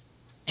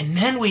 And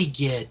then we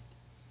get,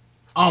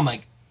 oh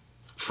my,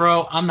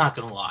 Fro, I'm not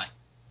going to lie.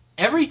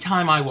 Every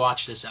time I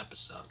watch this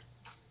episode,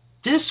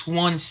 this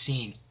one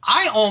scene,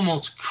 I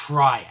almost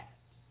cry at.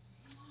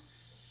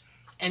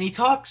 And he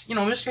talks,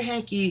 Mr.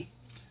 Hanky,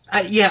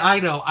 yeah, I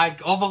know, I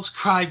almost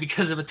cried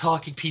because of a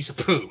talking piece of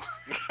poo.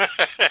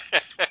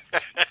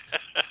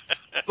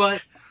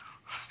 But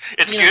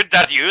it's good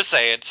that you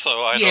say it,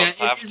 so I don't have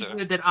to. Yeah, it is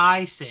good that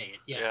I say it,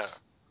 yes. Yeah.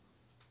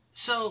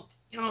 So,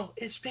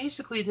 it's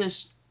basically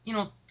this,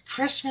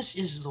 Christmas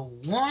is the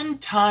one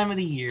time of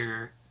the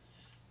year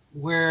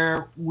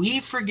where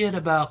we forget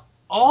about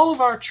all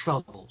of our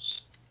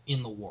troubles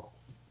in the world.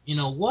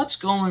 What's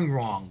going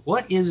wrong?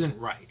 What isn't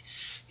right?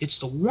 It's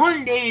the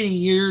one day of the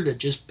year to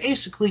just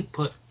basically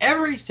put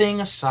everything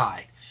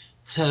aside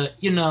to,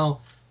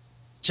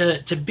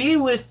 to be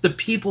with the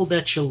people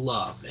that you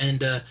love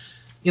and,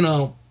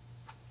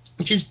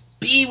 just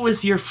be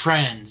with your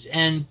friends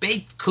and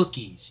bake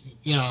cookies,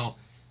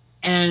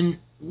 And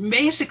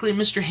basically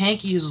Mr.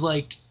 Hanky is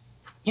like,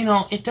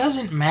 it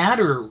doesn't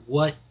matter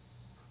what,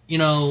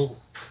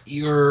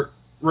 your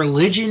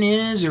religion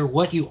is or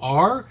what you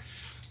are,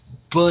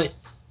 but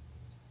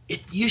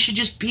you should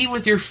just be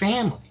with your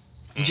family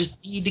and just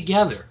be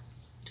together.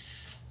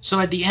 So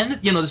at the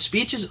end, the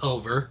speech is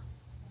over,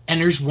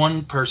 and there's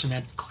one person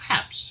that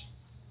claps.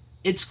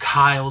 It's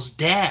Kyle's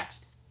dad.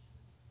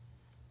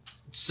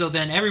 So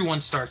then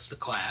everyone starts to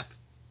clap,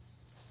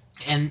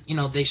 and,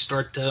 they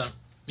start to,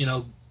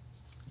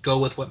 go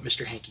with what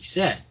Mr. Hanky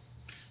said.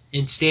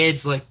 And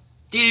Stan's like,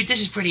 dude, this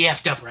is pretty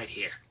effed up right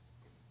here.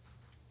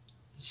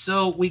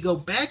 So we go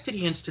back to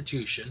the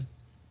institution,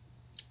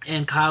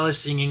 and Kyle is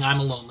singing I'm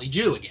a Lonely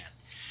Jew again.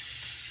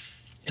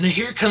 And then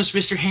here comes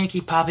Mr. Hanky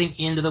popping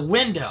into the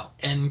window.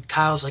 And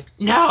Kyle's like,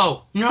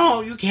 no,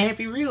 you can't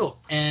be real.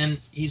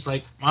 And he's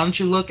like, why don't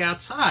you look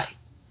outside?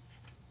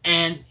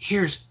 And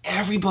here's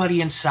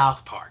everybody in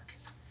South Park.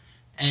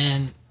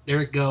 And there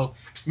we go,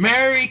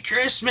 Merry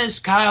Christmas,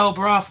 Kyle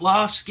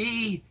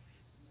Broflovsky.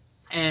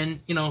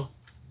 And,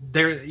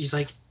 he's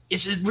like,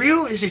 is it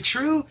real? Is it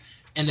true?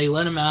 And they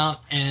let him out,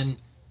 and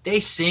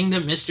they sing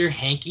to Mr.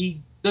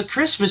 Hanky the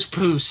Christmas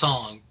Poo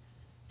song.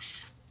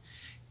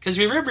 Because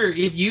remember,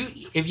 if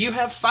you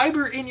have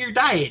fiber in your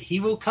diet, he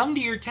will come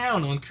to your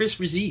town on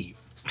Christmas Eve.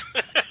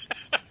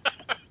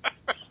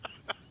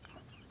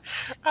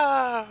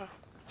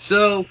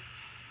 So,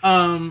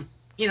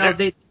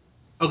 they...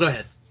 Oh, go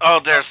ahead. Oh,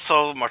 there's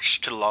so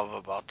much to love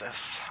about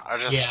this.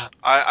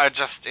 I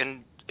just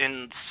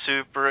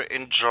super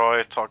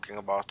enjoy talking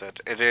about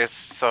it. It's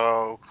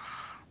so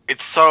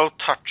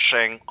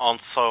touching on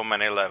so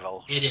many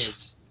levels. It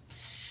is.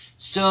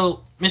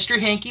 So, Mr.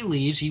 Hanky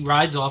leaves. He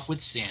rides off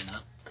with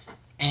Santa.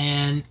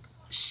 And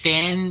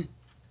Stan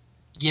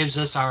gives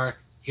us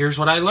here's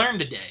what I learned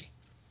today.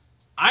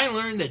 I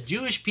learned that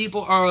Jewish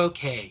people are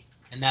okay,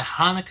 and that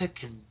Hanukkah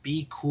can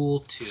be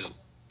cool too.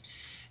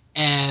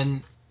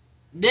 And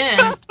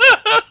then,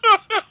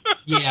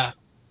 yeah.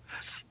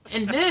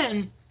 And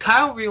then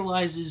Kyle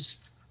realizes,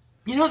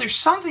 there's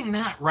something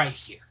not right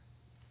here.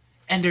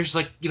 And there's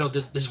like,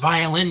 this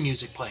violin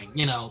music playing,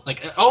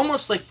 like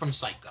almost like from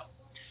Psycho.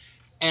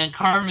 And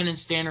Carmen and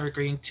Stan are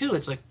agreeing too.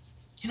 It's like,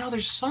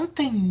 there's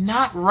something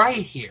not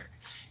right here.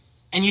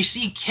 And you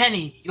see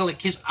Kenny,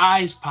 like his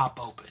eyes pop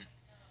open.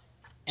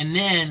 And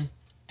then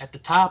at the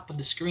top of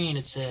the screen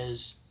it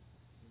says,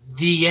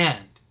 the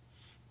end.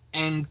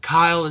 And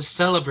Kyle is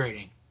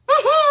celebrating.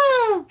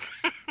 Woohoo!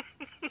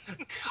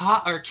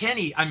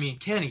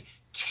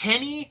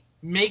 Kenny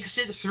makes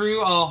it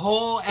through a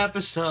whole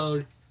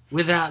episode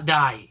without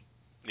dying.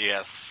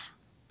 Yes.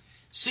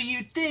 So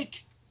you'd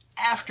think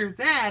after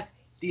that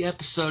the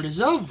episode is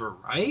over,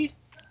 right?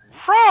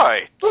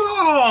 Right.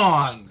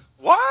 Wrong.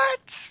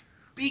 What?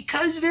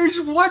 Because there's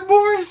one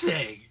more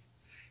thing.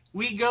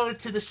 We go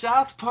to the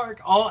South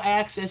Park All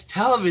Access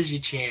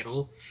television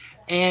channel,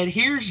 and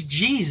here's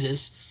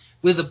Jesus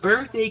with a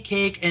birthday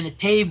cake and a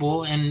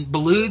table and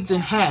balloons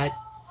and hat,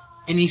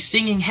 and he's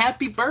singing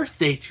happy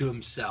birthday to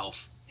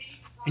himself.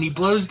 And he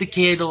blows the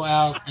candle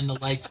out, and the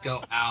lights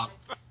go out.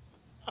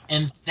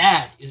 And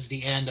that is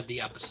the end of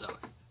the episode.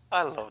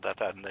 I love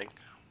that ending.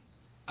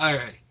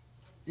 Alright.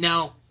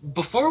 Now,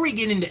 before we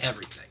get into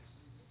everything,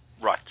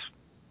 Right.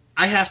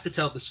 I have to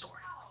tell the story.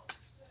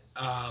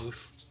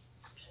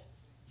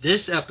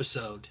 This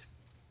episode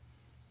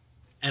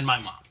and my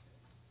mom.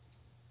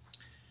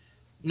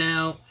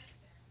 Now,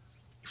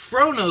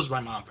 Fro knows my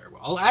mom very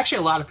well. Actually,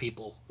 a lot of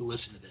people who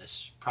listen to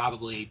this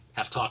probably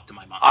have talked to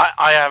my mom.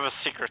 I have a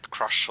secret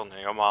crush on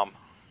your mom.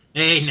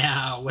 Hey,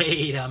 now,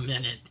 wait a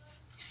minute.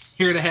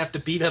 Here to have to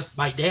beat up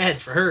my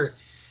dad for her.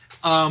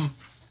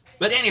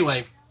 But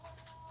anyway,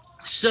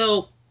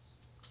 so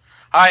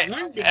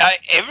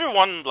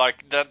everyone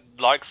that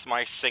likes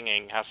my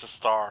singing has a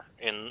star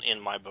in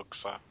my book.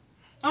 So.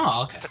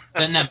 Oh, okay.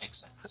 Then that makes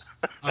sense.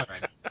 All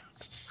right.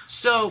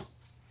 So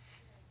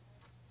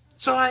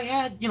I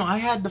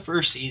had the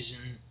first season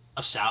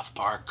of South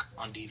Park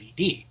on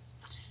DVD,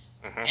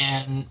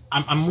 and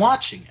I'm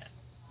watching it,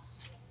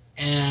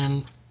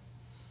 and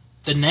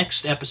the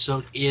next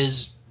episode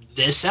is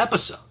this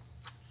episode.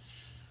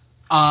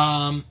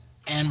 And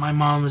my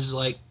mom is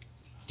like,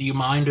 "Do you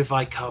mind if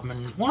I come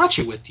and watch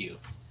it with you?"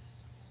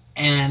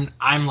 And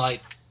I'm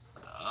like,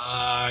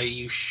 "Are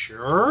you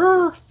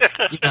sure?"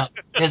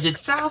 Because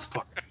it's South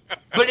Park,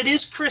 but it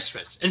is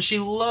Christmas, and she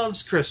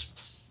loves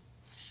Christmas.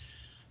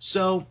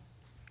 So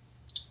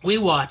we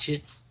watch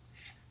it,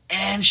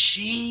 and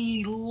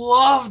she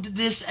loved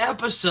this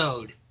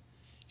episode.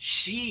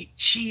 She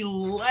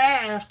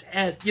laughed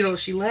at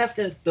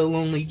the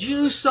Lonely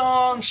Jew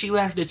song. She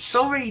laughed at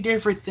so many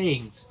different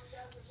things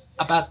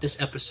about this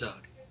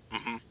episode.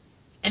 Mm-hmm.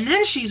 And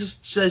then she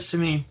says to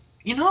me,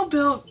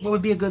 "Bill, what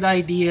would be a good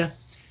idea?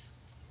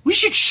 We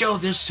should show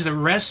this to the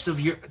rest of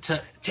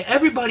to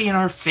everybody in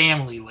our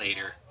family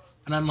later."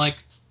 And I'm like,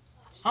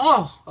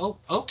 "Oh,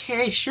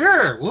 okay,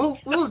 sure.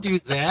 We'll do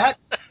that."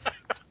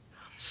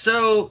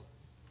 So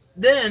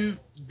then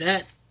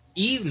that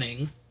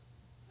evening,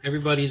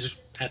 everybody's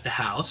at the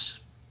house,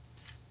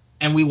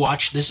 and we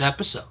watch this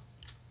episode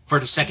for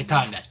the second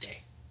time that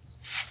day.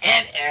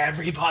 And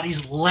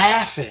everybody's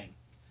laughing,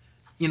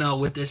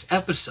 with this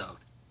episode.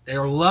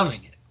 They're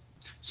loving it.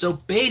 So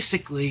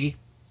basically,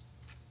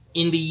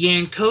 in the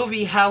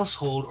Yankovi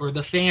household or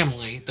the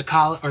family,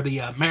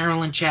 the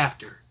Maryland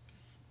chapter,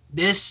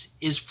 this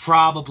is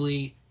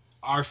probably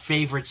our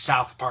favorite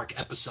South Park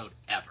episode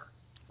ever.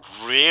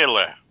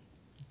 Really?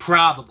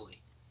 Probably.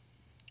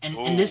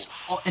 And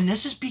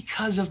this is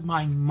because of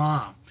my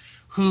mom,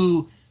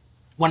 who,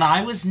 when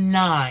I was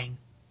 9,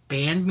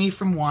 banned me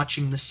from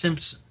watching The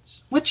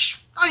Simpsons, which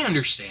I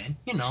understand.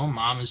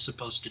 Mom is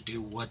supposed to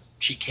do what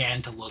she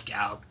can to look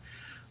out.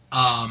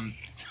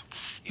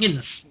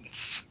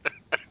 Simpsons.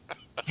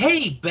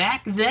 Hey,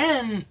 back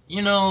then,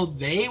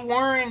 they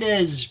weren't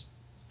as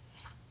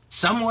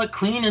somewhat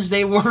clean as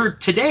they were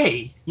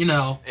today,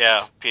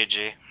 Yeah,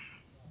 PG.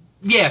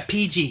 Yeah,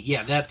 PG.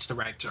 Yeah, that's the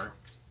right term.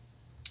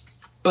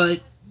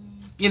 But,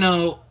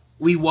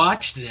 we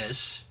watched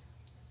this,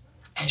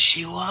 and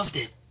she loved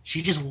it.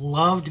 She just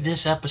loved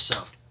this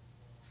episode.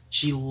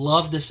 She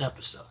loved this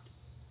episode.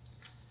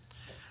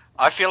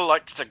 I feel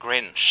like the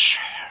Grinch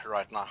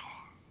right now.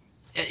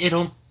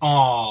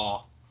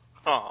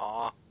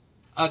 Aww.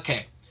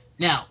 Okay.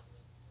 Now,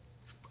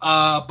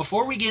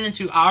 before we get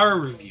into our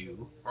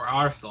review or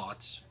our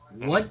thoughts,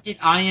 what did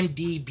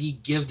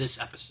IMDb give this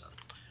episode?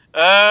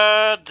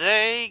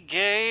 They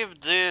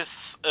gave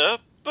this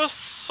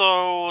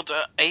episode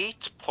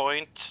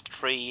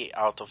 8.3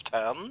 out of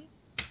 10.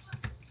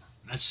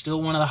 That's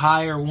still one of the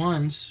higher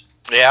ones.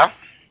 Yeah.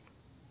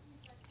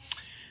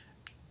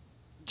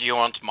 Do you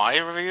want my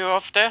review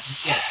of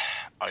this? Yes.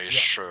 Are you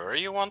sure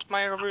you want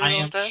my review I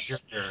am of this? Sure.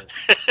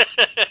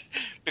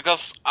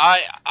 Because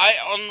I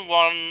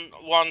on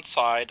one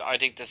side I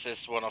think this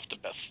is one of the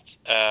best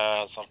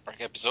South Park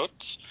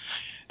episodes,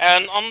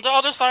 and on the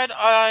other side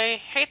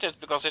I hate it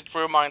because it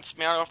reminds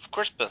me of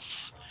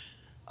Christmas.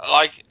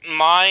 Like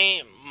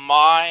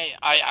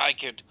I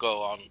could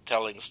go on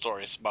telling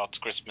stories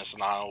about Christmas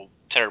and how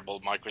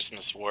terrible my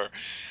Christmas were,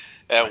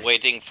 Right.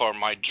 waiting for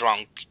my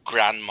drunk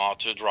grandma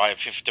to drive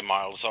 50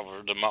 miles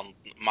over the mountain.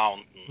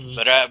 Mm-hmm.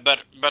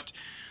 But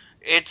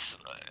it's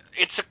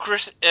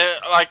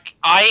like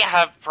I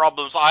have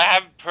problems. I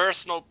have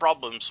personal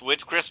problems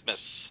with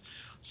Christmas,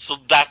 so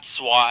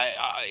that's why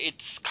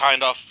it's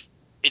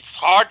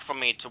hard for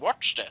me to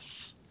watch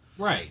this.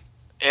 Right.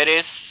 It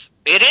is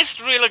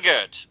really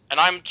good,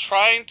 and I'm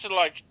trying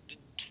to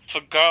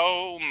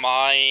forgo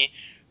my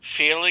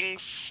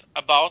feelings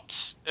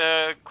about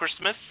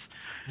Christmas,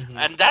 Mm-hmm.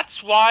 and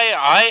that's why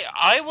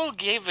I will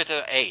give it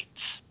an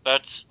 8,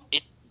 but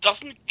it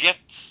doesn't get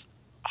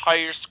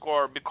higher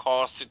score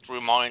because it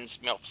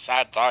reminds me of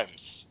sad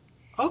times.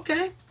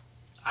 Okay.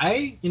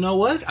 You know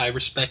what? I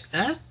respect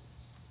that.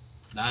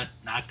 Not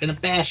gonna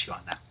bash you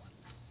on that one.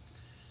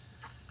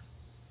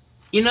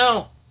 You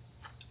know,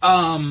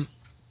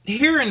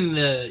 here in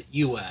the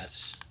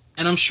U.S.,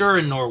 and I'm sure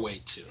in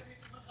Norway too,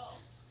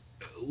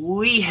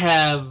 we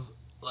have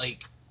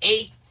like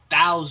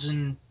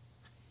 8,000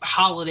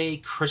 holiday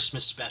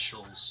Christmas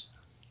specials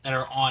that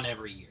are on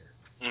every year.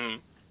 Mm-hmm.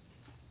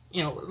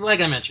 You know, like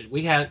I mentioned,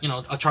 we had,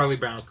 a Charlie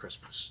Brown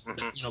Christmas,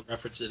 Mm-hmm.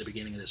 referenced at the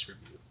beginning of this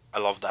review. I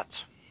love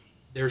that.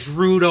 There's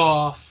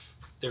Rudolph,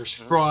 there's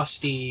Mm-hmm.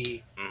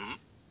 Frosty,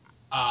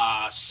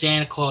 Mm-hmm.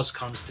 Santa Claus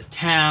Comes to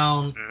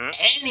Town, Mm-hmm.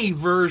 any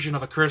version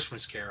of A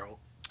Christmas Carol.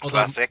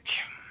 Classic.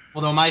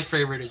 Although my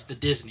favorite is the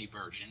Disney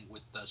version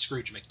with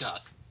Scrooge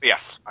McDuck.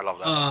 Yes, I love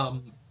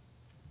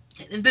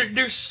that. And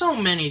there's so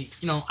many,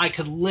 I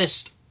could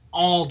list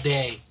all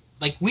day.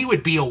 Like, we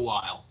would be a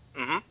while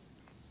Mm-hmm.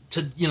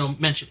 to,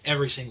 mention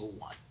every single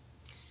one.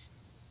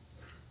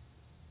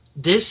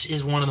 This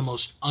is one of the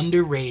most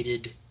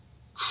underrated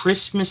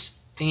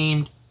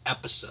Christmas-themed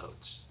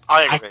episodes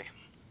I agree.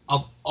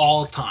 of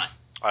all time.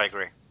 I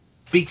agree.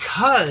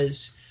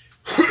 Because,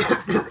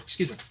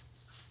 excuse me,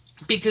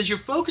 because you're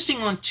focusing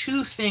on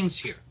two things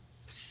here.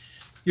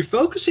 You're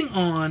focusing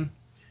on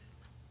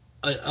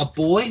a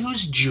boy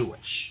who's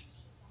Jewish,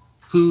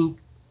 who,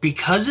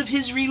 because of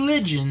his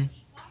religion,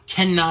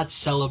 cannot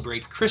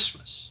celebrate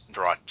Christmas.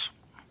 Right.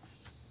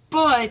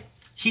 But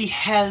he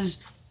has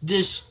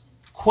this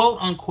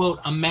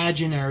quote-unquote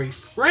imaginary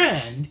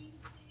friend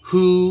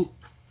who,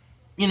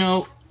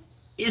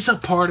 is a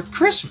part of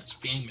Christmas,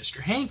 being Mr.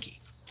 Hanky.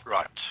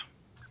 Right.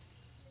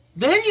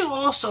 Then you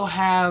also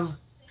have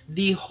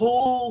the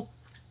whole,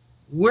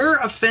 we're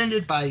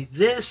offended by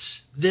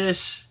this,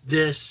 Yeah.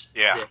 this,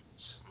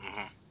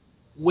 Mm-hmm.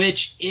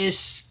 which is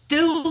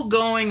still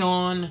going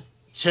on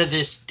to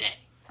this day.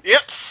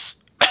 Yes.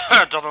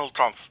 Donald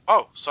Trump.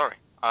 Oh, sorry.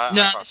 No, I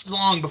this is coughed.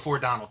 long before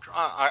Donald Trump.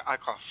 I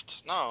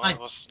coughed. No, I it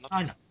was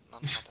I nothing. know.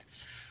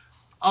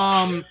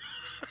 Nothing.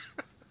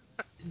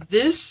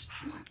 This,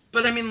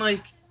 but I mean,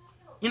 like,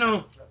 you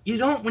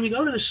don't, when you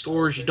go to the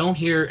stores, you don't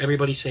hear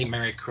everybody say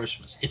Merry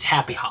Christmas. It's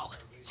Happy Holidays.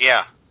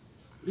 Yeah.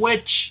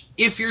 Which,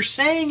 if you're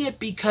saying it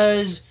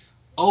because,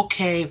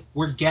 okay,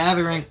 we're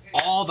gathering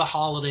all the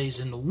holidays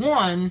into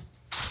one,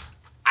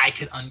 I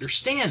could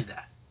understand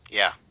that.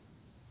 Yeah.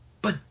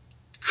 But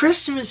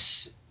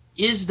Christmas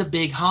is the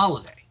big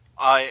holiday.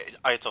 I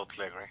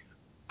totally agree.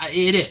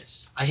 It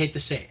is. I hate to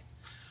say it.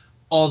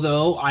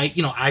 Although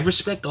I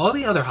respect all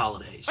the other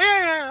holidays.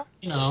 Oh,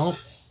 yeah.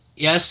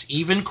 Yes,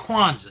 even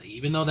Kwanzaa,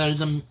 even though that is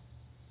you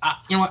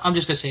know what? I'm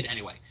just gonna say it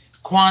anyway.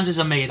 Kwanzaa is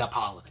a made-up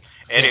holiday.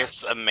 It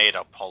is a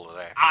made-up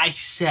holiday. I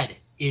said it.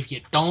 If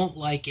you don't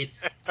like it,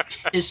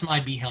 kiss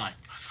my behind.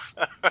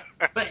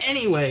 But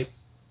anyway,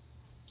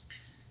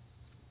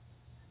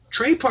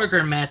 Trey Parker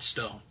and Matt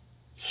Stone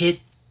hit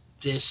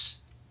this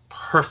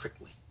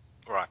perfectly.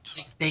 Right.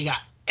 They got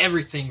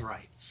everything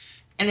right.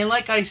 And then,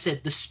 like I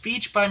said, the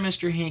speech by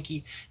Mr.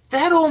 Hanky,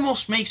 that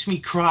almost makes me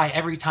cry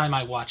every time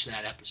I watch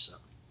that episode.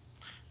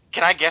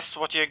 Can I guess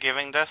what you're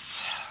giving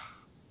this?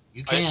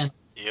 You can.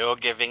 You're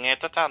giving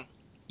it a 10.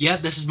 Yeah,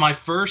 this is my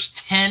first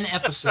 10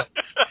 episode.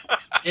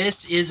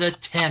 This is a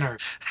 10er.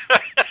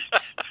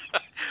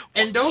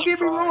 And don't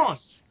get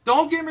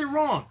me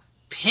wrong.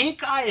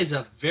 Pink Eye is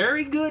a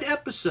very good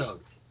episode.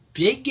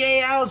 Big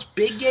Gay Al's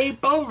Big Gay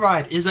Boat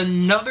Ride is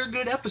another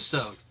good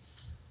episode.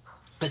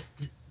 But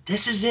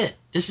this is it.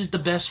 This is the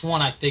best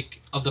one, I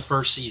think, of the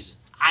first season.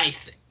 I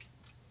think.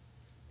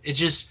 It's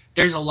just,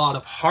 there's a lot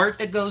of heart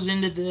that goes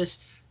into this.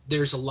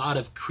 There's a lot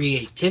of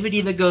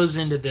creativity that goes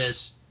into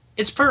this.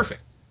 It's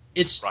perfect.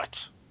 It's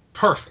right.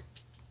 Perfect.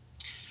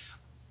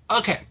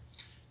 Okay.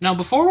 Now,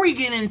 before we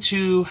get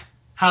into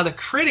how the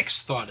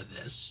critics thought of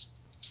this,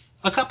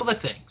 a couple of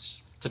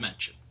things to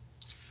mention.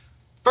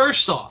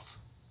 First off,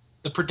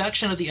 the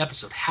production of the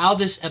episode, how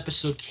this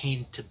episode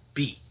came to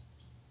be,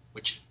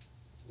 which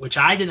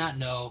I did not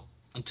know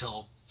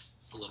until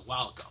a little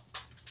while ago.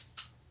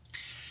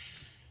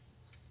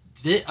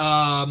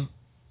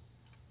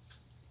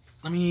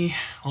 Let me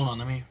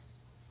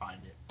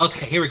find it.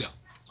 Okay, here we go.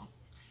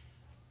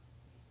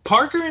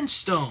 Parker and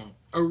Stone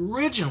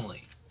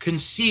originally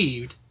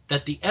conceived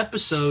that the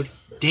episode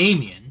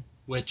Damien,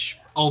 which,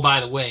 oh, by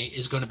the way,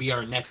 is going to be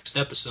our next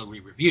episode we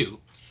review,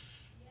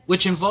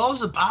 which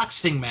involves a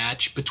boxing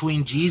match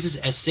between Jesus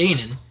as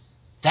Satan,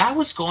 that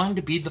was going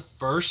to be the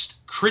first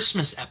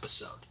Christmas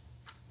episode.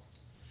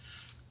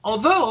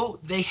 Although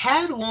they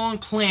had long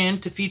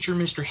planned to feature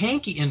Mr.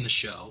 Hanky in the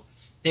show,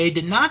 they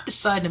did not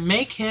decide to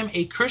make him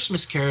a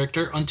Christmas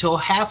character until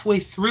halfway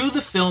through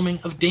the filming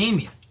of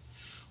Damien.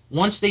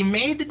 Once they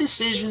made the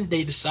decision,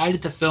 they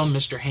decided to film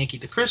Mr. Hanky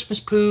the Christmas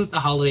Pooh, the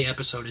holiday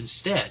episode,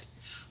 instead.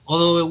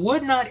 Although it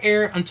would not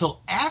air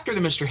until after the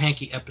Mr.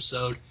 Hanky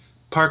episode,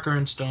 Parker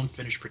and Stone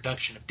finished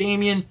production of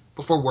Damien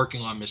before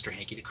working on Mr.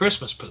 Hanky the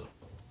Christmas Pooh.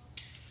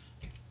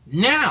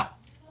 Now,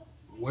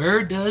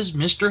 where does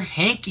Mr.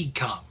 Hanky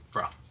come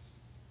from?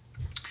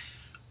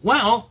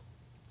 Well,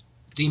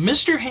 the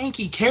Mr.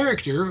 Hanky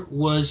character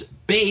was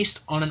based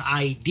on an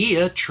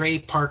idea Trey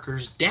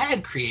Parker's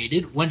dad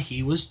created when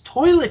he was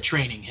toilet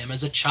training him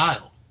as a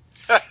child.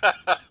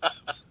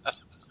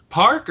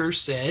 Parker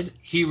said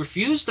he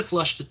refused to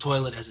flush the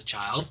toilet as a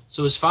child,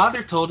 so his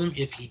father told him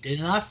if he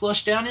did not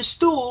flush down his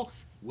stool,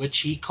 which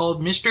he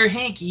called Mr.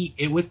 Hanky,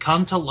 it would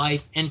come to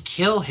life and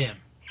kill him.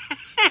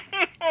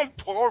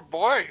 Poor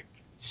boy.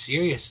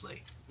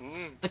 Seriously.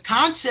 Mm. The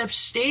concept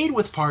stayed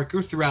with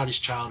Parker throughout his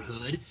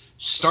childhood,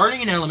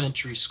 starting in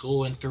elementary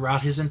school and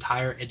throughout his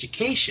entire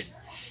education.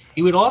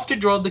 He would often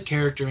draw the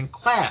character in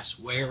class,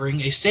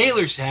 wearing a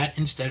sailor's hat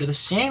instead of the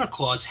Santa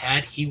Claus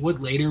hat he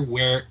would later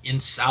wear in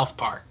South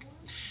Park.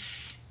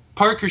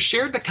 Parker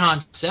shared the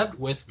concept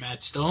with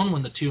Matt Stone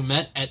when the two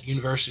met at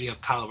University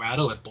of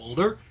Colorado at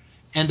Boulder,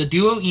 and the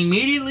duo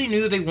immediately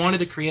knew they wanted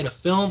to create a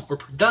film or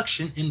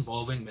production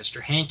involving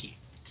Mr. Hanky.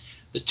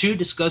 The two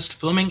discussed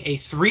filming a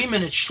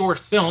 3-minute short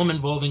film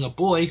involving a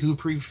boy who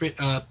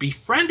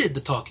befriended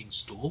the talking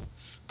stool,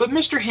 but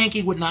Mr.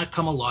 Hanky would not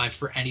come alive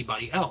for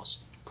anybody else,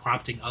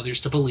 prompting others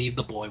to believe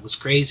the boy was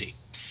crazy.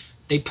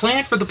 They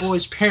planned for the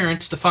boy's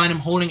parents to find him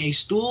holding a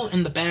stool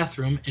in the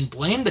bathroom and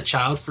blame the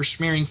child for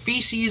smearing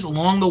feces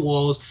along the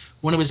walls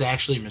when it was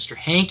actually Mr.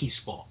 Hanky's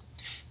fault.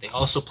 They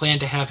also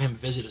planned to have him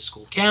visit a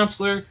school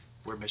counselor,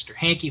 where Mr.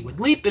 Hanky would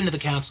leap into the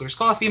counselor's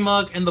coffee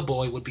mug and the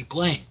boy would be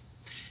blamed.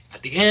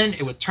 At the end,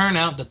 it would turn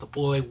out that the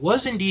boy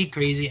was indeed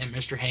crazy and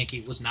Mr.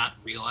 Hanky was not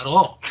real at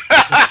all.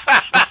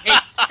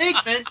 A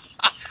figment,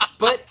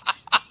 but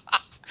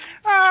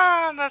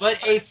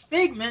a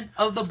figment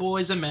of the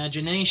boy's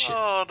imagination.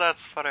 Oh,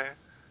 that's funny.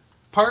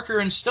 Parker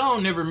and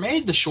Stone never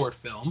made the short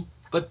film,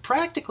 but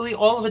practically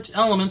all of its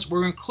elements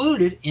were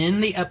included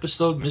in the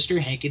episode Mr.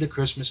 Hanky the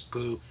Christmas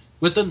Pooh,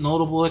 with the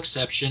notable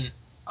exception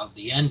of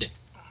the ending.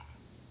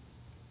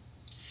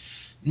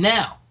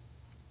 Now,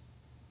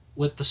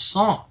 with the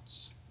songs,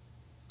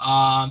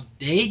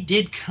 they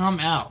did come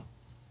out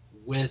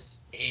with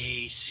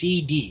a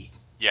CD.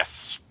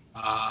 Yes.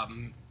 I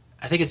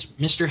think it's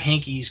Mr.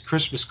 Hanky's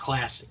Christmas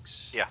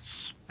Classics.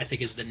 Yes. I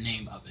think is the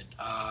name of it.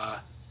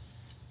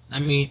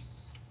 Let me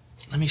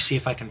see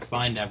if I can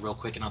find that real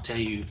quick, and I'll tell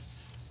you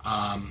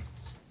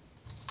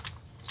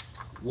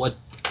what.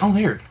 Oh,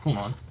 here. Hold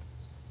on.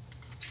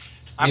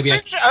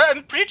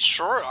 I'm pretty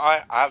sure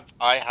I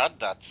had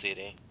that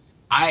CD.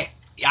 I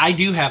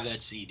do have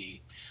that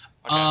CD.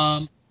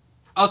 Okay.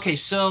 Okay,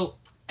 so,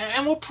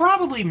 and we'll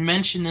probably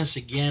mention this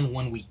again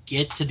when we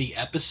get to the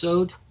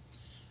episode,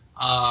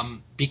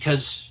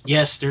 because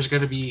yes, there's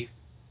going to be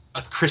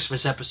a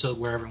Christmas episode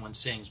where everyone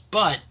sings,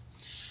 but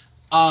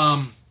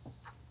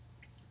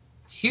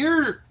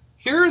here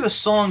are the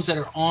songs that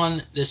are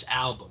on this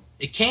album.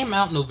 It came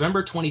out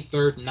November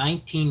 23rd,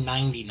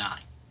 1999.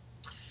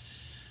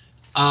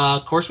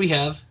 Of course, we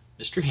have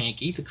Mr.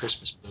 Hanky, the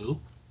Christmas Pooh,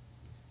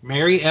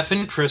 Merry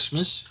Effin'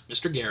 Christmas,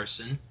 Mr.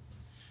 Garrison,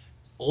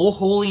 Oh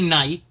Holy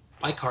Night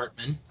by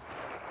Cartman.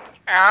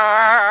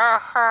 I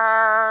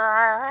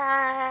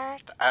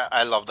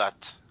love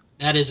that.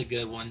 That is a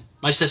good one.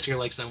 My sister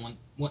likes that one.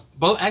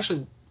 Both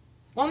actually,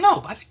 well,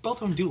 no, I think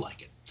both of them do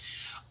like it.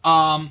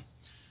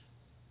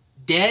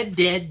 Dead,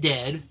 Dead,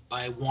 Dead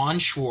by Juan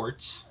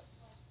Schwartz,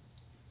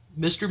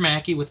 Mr.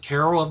 Mackey with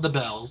Carol of the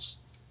Bells,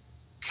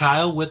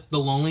 Kyle with The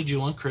Lonely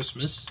Jew on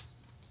Christmas,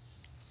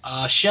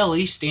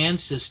 Shelley,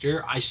 Stan's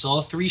sister, I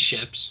Saw Three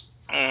Ships,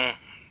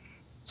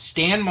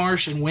 Stan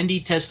Marsh and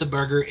Wendy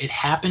Testaberger, It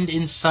Happened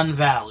in Sun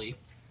Valley,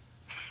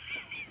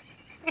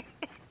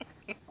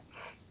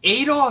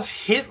 Adolf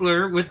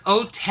Hitler with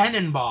O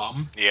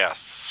Tenenbaum,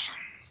 Yes,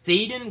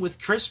 Satan with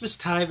Christmas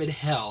Time in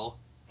Hell,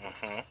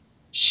 mm-hmm.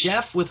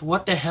 Chef with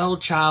What the Hell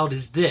Child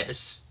Is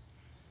This,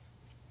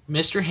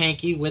 Mr.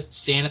 Hanky with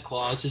Santa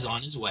Claus Is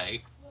on His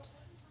Way,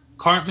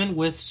 Cartman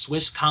with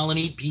Swiss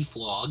Colony Beef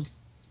Log,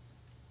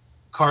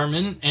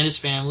 Cartman and his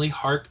family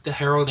Hark the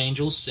Herald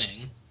Angels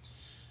Sing,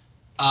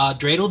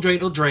 Dreidel,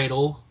 Dreidel,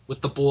 Dreidel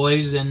with the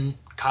boys and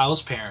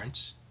Kyle's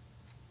parents,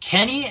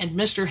 Kenny and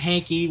Mr.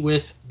 Hanky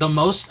with the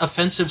most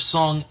offensive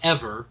song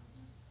ever,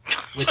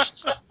 which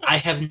I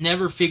have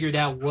never figured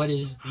out what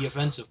is the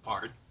offensive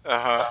part.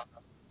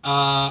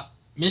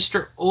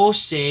 Mr.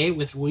 Ose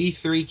with We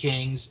Three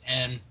Kings,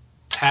 and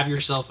Have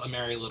Yourself a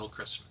Merry Little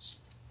Christmas.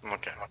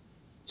 Okay.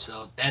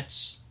 So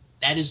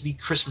that is the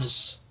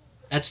Christmas.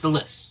 That's the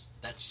list.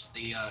 That's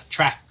the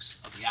tracks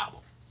of the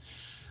album.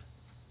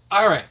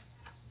 All right,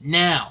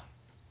 now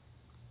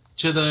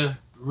to the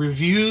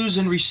reviews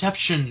and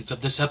receptions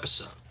of this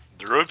episode.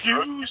 The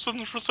reviews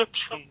and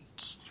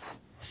receptions.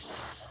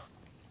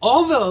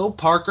 Although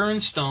Parker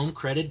and Stone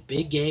credit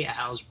Big Gay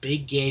Al's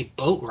Big Gay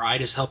Boat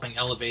Ride as helping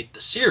elevate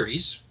the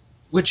series,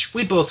 which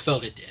we both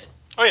felt it did.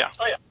 Oh yeah.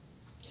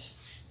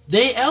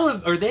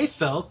 They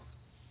felt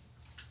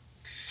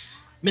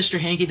Mr.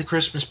 Hanky the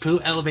Christmas Pooh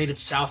elevated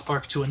South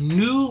Park to a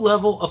new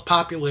level of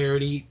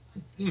popularity,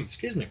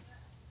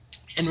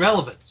 and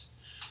relevance.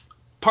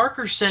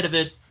 Parker said of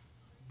it,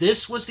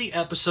 "This was the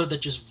episode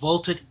that just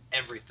vaulted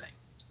everything.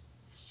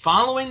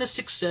 Following the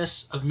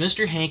success of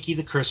Mr. Hanky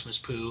the Christmas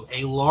Pooh,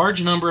 a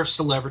large number of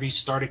celebrities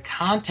started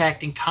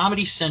contacting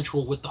Comedy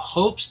Central with the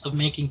hopes of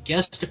making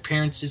guest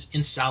appearances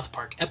in South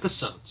Park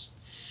episodes.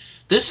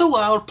 This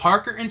allowed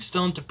Parker and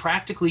Stone to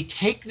practically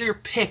take their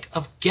pick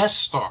of guest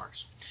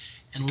stars,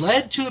 and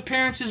led to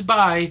appearances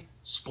by,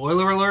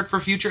 spoiler alert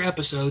for future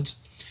episodes,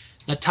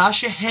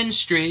 Natasha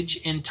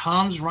Henstridge in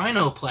Tom's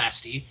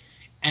Rhinoplasty,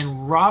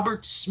 and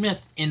Robert Smith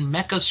in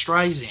Mecha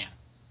Streisand.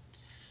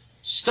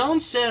 Stone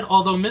said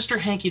although Mr.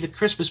 Hanky the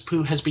Christmas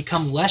Pooh has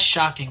become less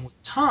shocking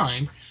with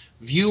time,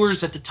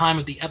 viewers at the time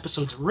of the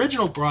episode's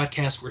original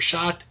broadcast were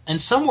shocked, and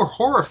some were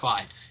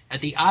horrified at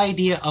the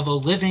idea of a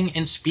living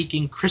and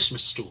speaking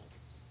Christmas stool.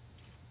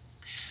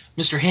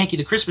 Mr. Hanky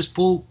the Christmas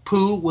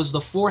Pooh was the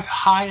 4th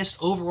highest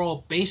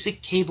overall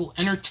basic cable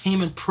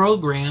entertainment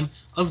program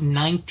of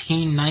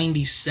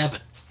 1997.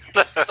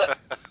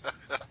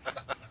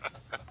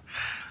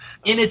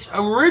 In its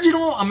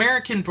original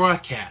American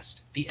broadcast,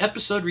 the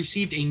episode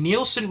received a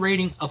Nielsen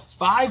rating of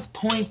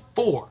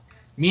 5.4,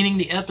 meaning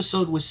the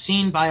episode was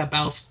seen by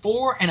about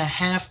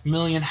 4.5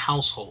 million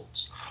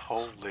households.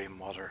 Holy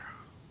mother.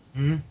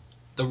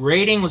 The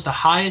rating was the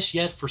highest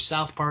yet for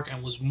South Park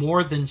and was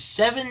more than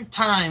 7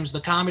 times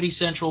the Comedy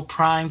Central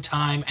prime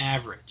time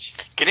average.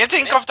 Can you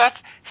think of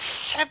that?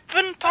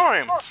 7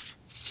 times?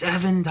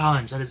 7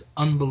 times. That is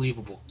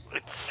unbelievable.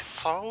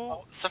 It's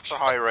such a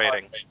high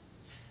rating.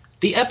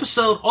 The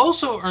episode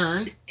also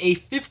earned a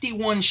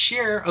 51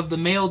 share of the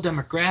male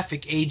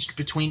demographic aged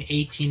between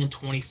 18 and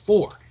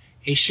 24.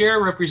 A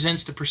share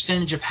represents the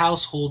percentage of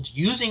households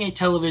using a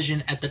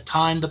television at the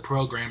time the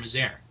program is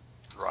airing.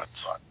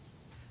 Right.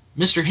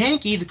 Mr.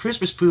 Hanky, the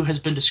Christmas Pooh, has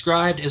been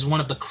described as one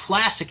of the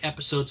classic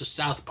episodes of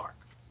South Park.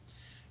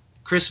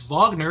 Chris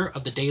Wagner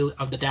of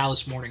the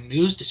Dallas Morning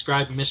News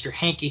described Mr.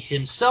 Hanky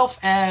himself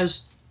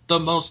as the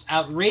most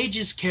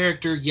outrageous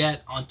character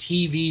yet on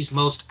TV's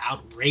most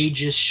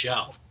outrageous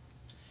show.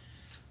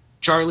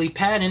 Charlie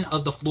Patton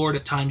of the Florida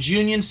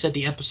Times-Union said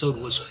the episode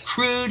was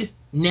crude,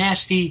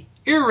 nasty,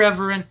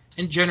 irreverent,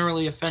 and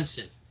generally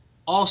offensive.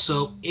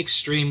 Also,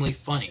 extremely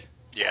funny.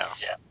 Yeah.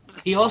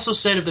 He also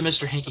said of the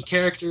Mr. Hanky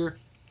character,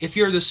 if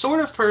you're the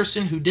sort of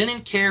person who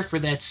didn't care for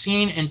that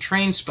scene in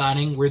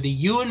Trainspotting where the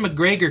Ewan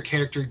McGregor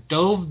character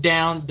dove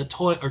down the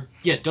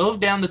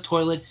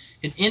toilet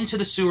and into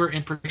the sewer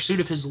in pursuit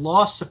of his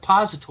lost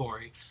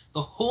suppository,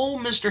 the whole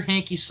Mr.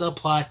 Hanky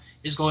subplot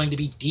is going to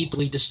be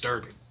deeply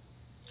disturbing.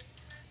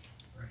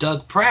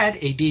 Doug Pratt,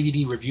 a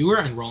DVD reviewer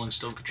and Rolling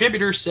Stone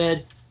contributor,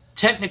 said,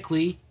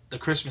 technically, the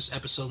Christmas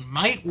episode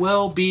might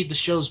well be the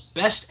show's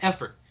best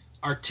effort,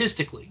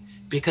 artistically,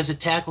 because it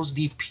tackles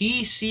the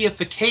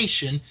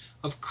PC-ification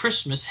of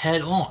Christmas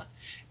head-on,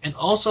 and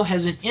also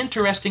has an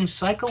interesting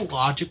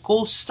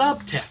psychological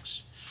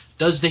subtext.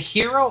 Does the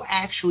hero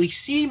actually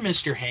see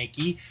Mr.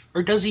 Hanky,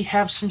 or does he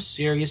have some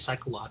serious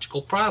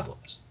psychological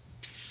problems?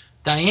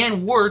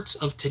 Diane Wirtz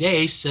of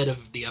Today said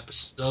of the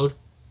episode,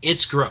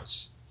 it's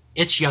gross.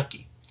 It's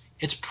yucky.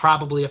 It's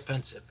probably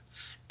offensive.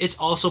 It's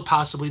also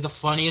possibly the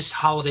funniest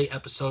holiday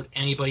episode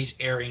anybody's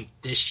airing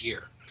this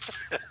year.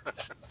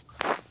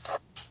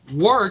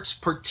 Wirtz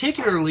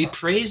particularly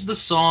praised the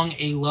song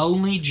A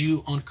Lonely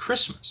Jew on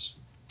Christmas.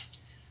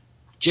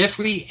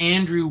 Jeffrey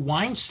Andrew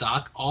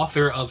Weinstock,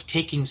 author of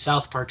Taking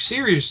South Park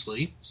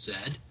Seriously,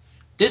 said,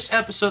 this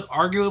episode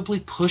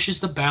arguably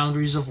pushes the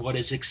boundaries of what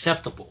is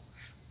acceptable,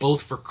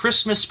 both for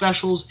Christmas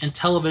specials and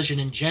television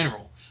in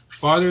general,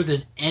 farther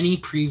than any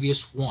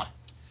previous one.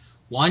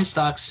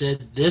 Weinstock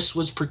said this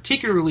was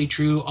particularly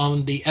true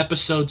on the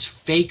episode's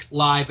fake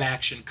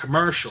live-action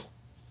commercial.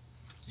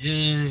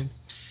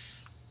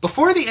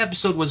 Before the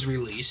episode was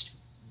released,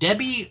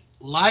 Debbie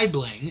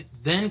Leibling,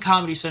 then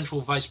Comedy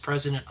Central Vice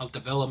President of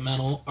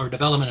Development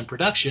and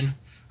Production,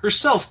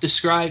 herself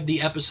described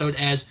the episode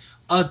as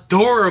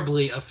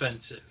adorably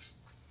offensive.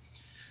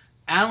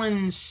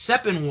 Alan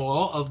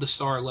Sepinwall of the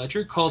Star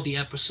Ledger called the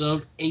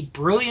episode a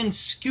brilliant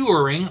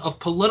skewering of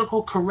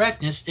political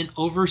correctness and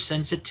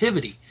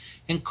oversensitivity,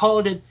 and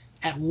called it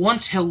at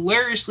once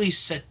hilariously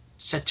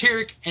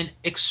satiric and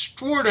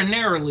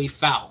extraordinarily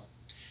foul.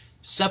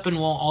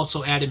 Sepinwall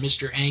also added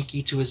Mr.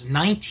 Hanky to his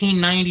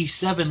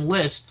 1997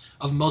 list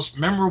of most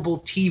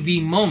memorable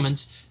TV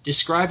moments,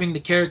 describing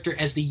the character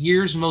as the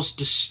year's most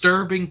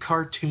disturbing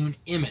cartoon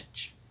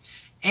image,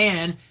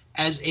 and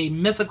as a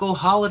mythical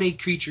holiday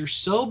creature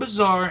so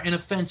bizarre and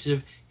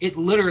offensive it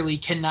literally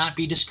cannot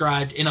be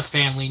described in a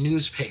family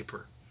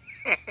newspaper.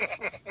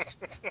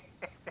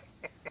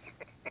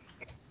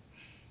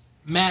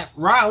 Matt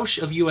Roush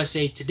of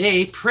USA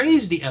Today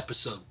praised the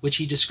episode, which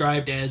he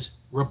described as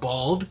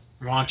ribald,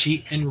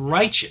 raunchy, and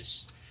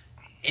righteous.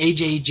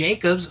 A.J.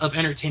 Jacobs of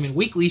Entertainment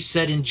Weekly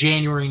said in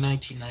January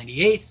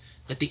 1998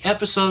 that the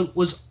episode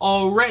was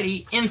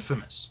already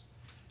infamous.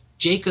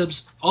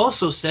 Jacobs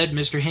also said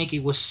Mr. Hanky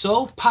was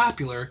so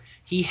popular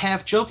he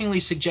half-jokingly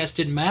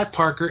suggested Matt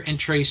Parker and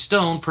Trey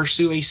Stone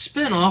pursue a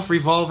spin-off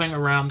revolving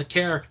around the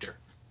character.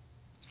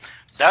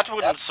 That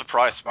wouldn't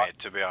surprise me,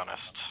 to be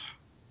honest.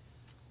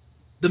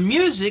 The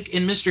music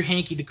in Mr.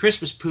 Hanky the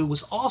Christmas Pooh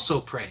was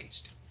also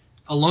praised.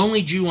 A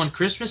Lonely Jew on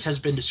Christmas has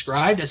been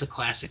described as a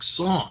classic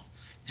song,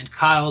 and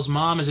Kyle's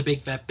Mom is a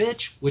Big Fat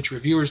Bitch, which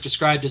reviewers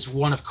described as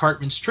one of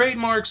Cartman's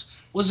trademarks,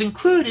 was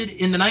included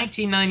in the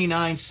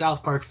 1999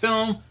 South Park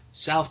film,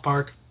 South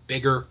Park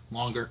bigger,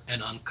 longer,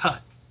 and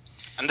uncut.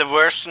 And the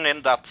version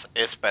in that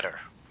is better.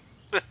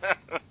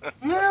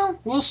 Well,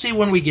 we'll see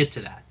when we get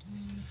to that.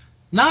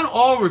 Not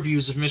all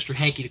reviews of Mr.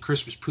 Hanky the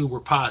Christmas Pooh were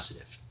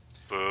positive.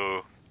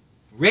 Boo.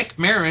 Rick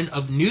Marin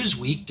of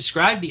Newsweek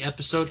described the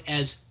episode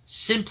as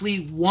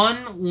simply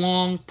one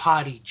long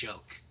potty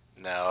joke.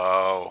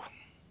 No.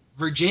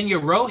 Virginia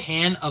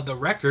Rohan of The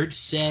Record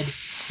said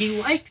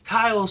he liked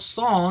Kyle's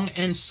song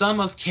and some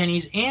of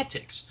Kenny's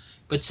antics,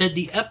 but said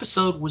the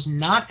episode was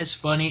not as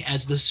funny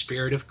as the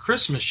Spirit of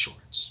Christmas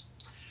shorts.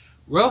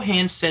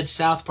 Rohan said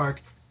South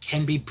Park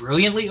can be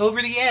brilliantly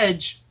over the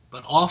edge,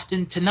 but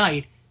often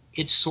tonight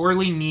it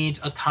sorely needs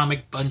a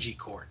comic bungee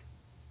cord.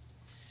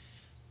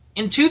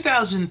 In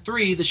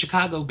 2003, the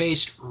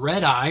Chicago-based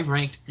Red Eye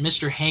ranked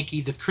Mr.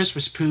 Hanky the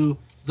Christmas Pooh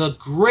the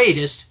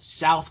greatest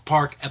South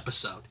Park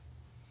episode.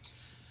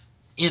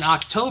 In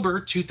October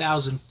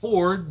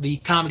 2004, the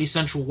Comedy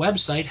Central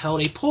website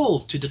held a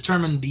poll to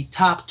determine the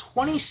top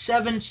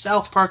 27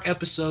 South Park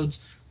episodes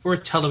for a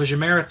television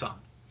marathon.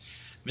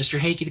 Mr.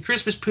 Hanky the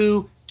Christmas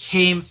Pooh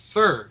came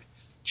third,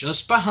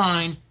 just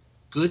behind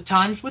Good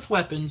Times with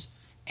Weapons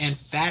and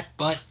Fat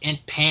Butt and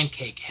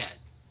Pancake Head.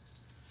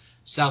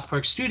 South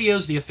Park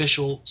Studios, the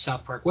official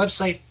South Park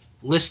website,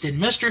 listed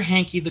Mr.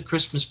 Hanky the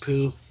Christmas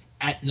Pooh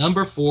at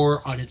number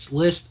 4 on its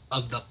list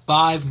of the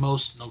 5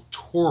 most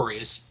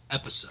notorious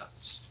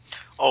episodes.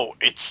 Oh,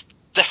 it's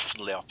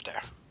definitely up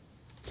there.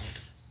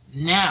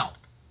 Now,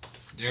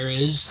 there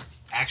is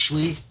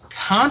actually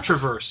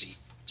controversy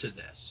to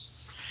this.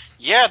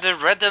 Yeah, the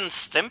Red and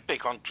Stimpy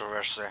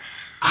controversy.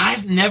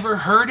 I've never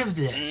heard of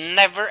this.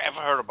 Never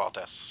ever heard about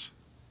this.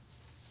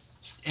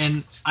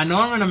 And I know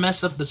I'm going to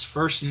mess up this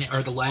first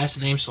or the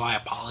last name, so I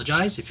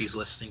apologize if he's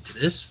listening to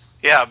this.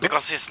 Yeah,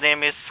 because his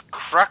name is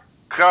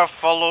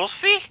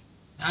Kricfalusi?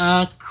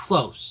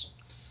 Close.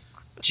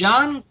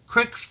 John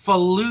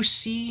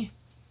Kricfalusi.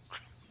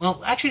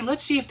 Well, actually,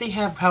 let's see if they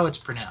have how it's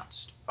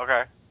pronounced.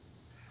 Okay.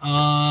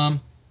 Yeah,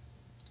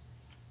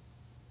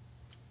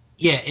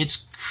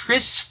 it's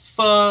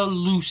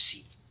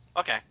Kricfalusi.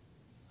 Okay.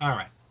 All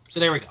right. So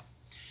there we go.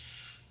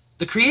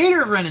 The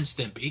creator of Ren and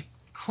Stimpy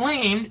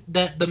claimed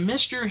that the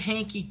Mr.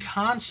 Hanky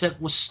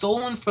concept was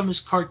stolen from his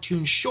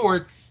cartoon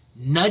short,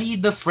 Nutty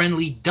the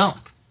Friendly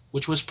Dump,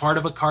 which was part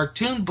of a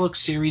cartoon book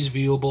series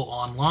viewable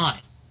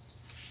online.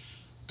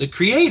 The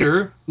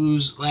creator,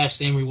 whose last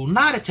name we will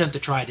not attempt to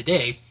try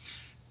today,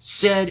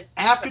 said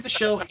after the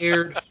show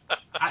aired,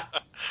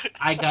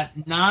 I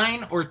got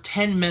 9 or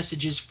 10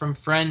 messages from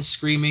friends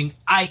screaming,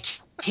 "I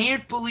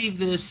can't believe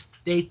this.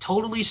 They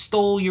totally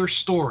stole your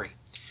story.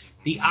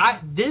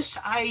 This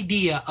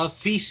idea of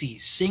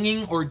feces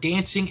singing or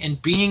dancing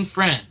and being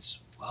friends,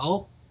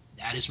 well,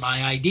 that is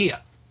my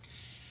idea."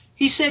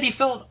 He said he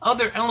felt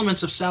other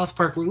elements of South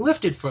Park were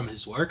lifted from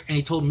his work, and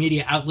he told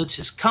media outlets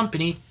his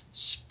company,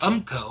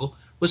 Spumco,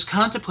 was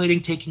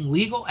contemplating taking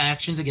legal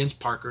actions against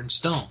Parker and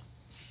Stone.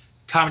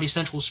 Comedy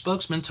Central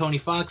spokesman Tony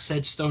Fox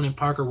said Stone and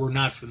Parker were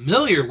not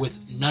familiar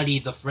with Nutty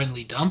the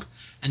Friendly Dump,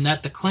 and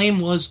that the claim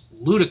was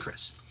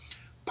ludicrous.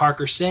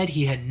 Parker said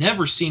he had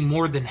never seen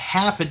more than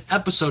half an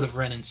episode of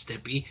Ren and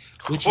Stimpy,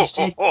 which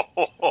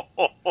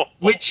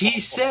he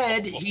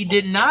said he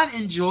did not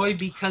enjoy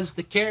because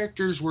the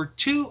characters were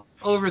too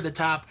over the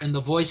top and the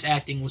voice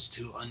acting was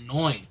too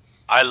annoying.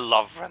 I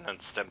love Ren and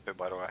Stimpy,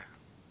 by the way.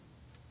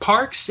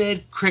 Park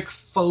said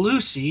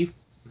Kricfalusi,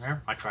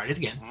 there, I tried it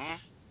again,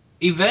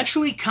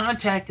 eventually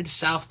contacted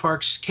South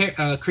Park's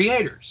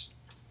creators.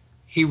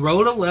 He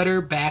wrote a letter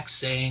back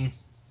saying,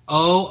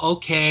 "Oh,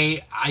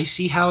 okay, I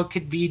see how it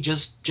could be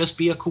just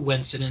be a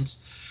coincidence,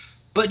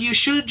 but you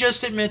should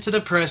just admit to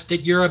the press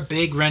that you're a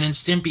big Ren and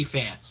Stimpy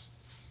fan."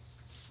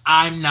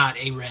 I'm not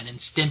a Ren and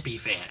Stimpy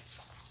fan.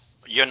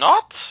 You're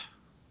not?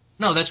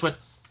 No, that's what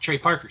Trey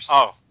Parker said.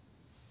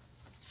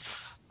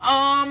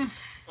 Oh.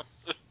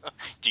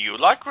 Do you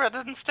like Ren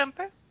and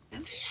Stimpy?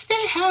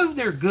 They have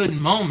their good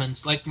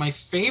moments. Like, my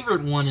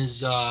favorite one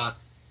is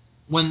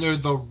when they're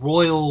the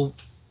Royal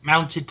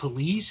Mounted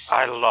Police.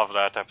 I love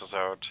that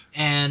episode.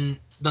 And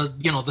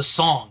the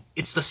song.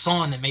 It's the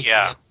song that makes the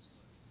episode.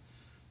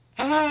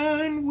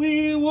 And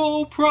we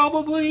will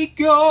probably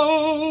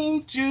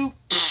go to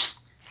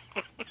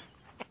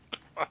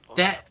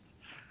that.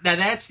 Now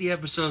that's the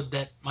episode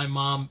that my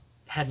mom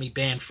had me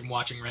banned from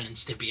watching Ren and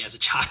Stimpy as a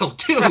child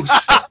too.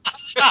 So.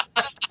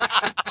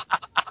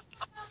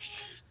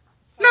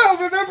 No,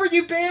 remember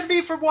you banned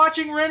me from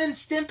watching Ren and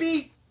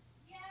Stimpy?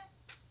 Yeah.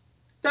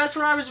 That's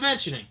what I was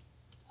mentioning.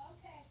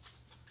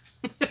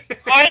 Okay.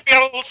 Hi,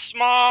 Bill's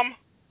mom.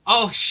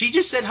 Oh, she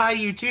just said hi to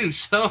you too,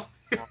 so.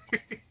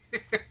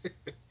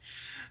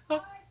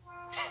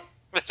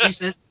 She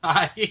says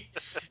hi.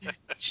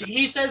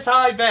 He says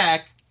hi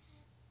back.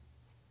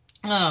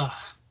 Oh.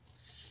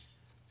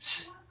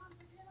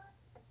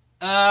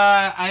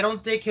 I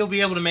don't think he'll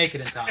be able to make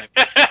it in time.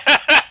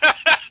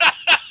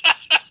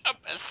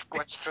 Best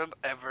question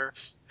ever.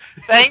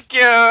 Thank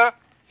you.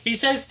 He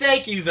says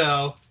thank you,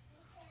 though.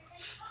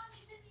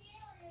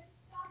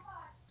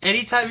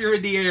 Anytime you're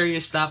in the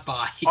area, stop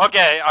by.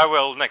 Okay, I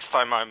will next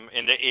time I'm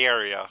in the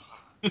area.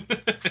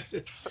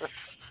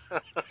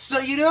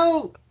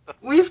 So,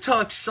 we've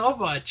talked so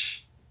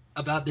much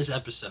about this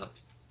episode.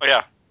 Oh,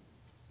 yeah.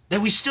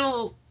 That we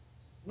still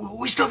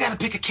got to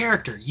pick a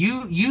character.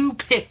 You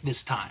pick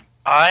this time.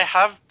 I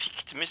have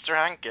picked Mr.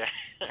 Hanky.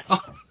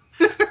 Oh.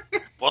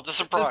 What a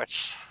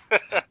surprise.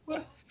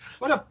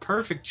 What a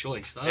perfect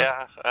choice,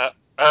 huh?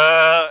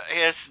 Yeah.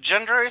 His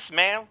gender is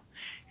male.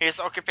 His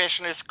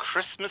occupation is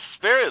Christmas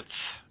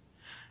spirits.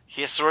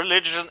 His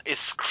religion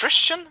is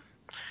Christian.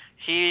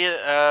 He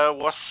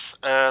was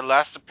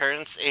last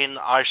appearance in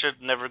I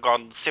Should Never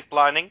Gone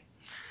Ziplining.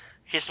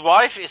 His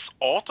wife is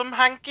Autumn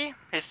Hanky.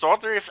 His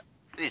daughter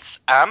is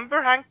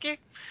Amber Hanky.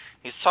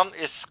 His son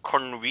is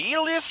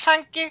Cornelius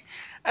Hanky.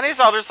 And his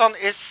other son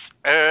is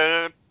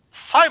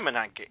Simon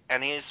Hanky.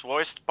 And he is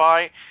voiced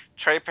by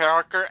Trey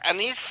Parker. And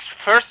his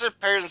first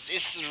appearance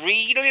is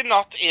really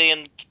not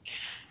in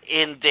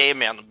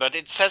Damien, but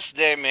it says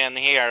Damien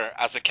here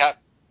as a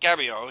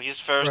cameo. His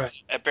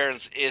first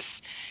appearance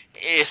is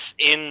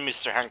in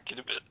Mr. Hanky,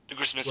 the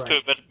Christmas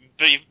Pooh, but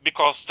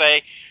because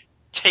they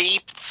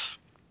taped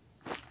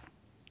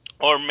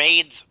or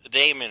made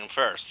Damien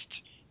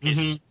first,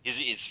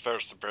 his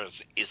first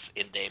appearance is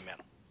in Damien.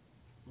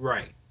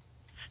 Right.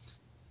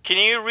 Can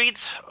you read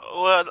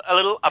a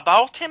little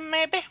about him,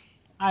 maybe?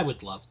 I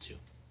would love to.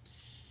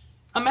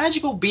 A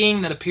magical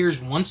being that appears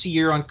once a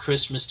year on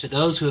Christmas to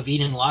those who have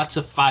eaten lots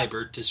of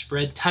fiber to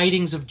spread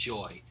tidings of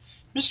joy.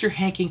 Mr.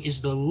 Hanky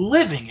is the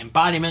living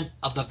embodiment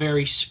of the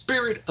very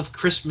spirit of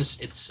Christmas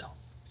itself.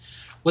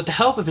 With the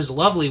help of his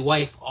lovely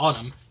wife,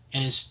 Autumn,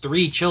 and his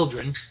 3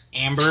 children,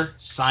 Amber,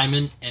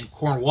 Simon, and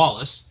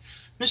Cornwallis,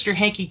 Mr.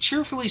 Hanky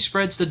cheerfully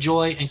spreads the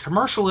joy and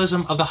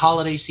commercialism of the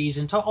holiday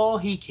season to all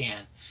he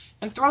can,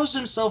 and throws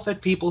himself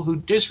at people who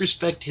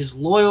disrespect his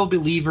loyal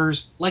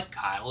believers like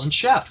Kyle and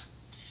Chef.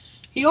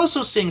 He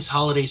also sings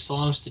holiday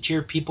songs to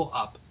cheer people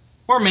up,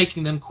 or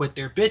making them quit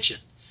their bitchin',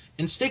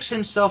 and sticks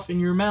himself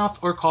in your mouth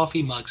or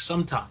coffee mug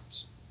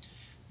sometimes.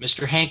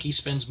 Mr. Hanky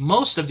spends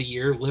most of the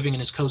year living in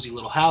his cozy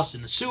little house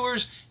in the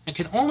sewers and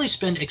can only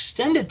spend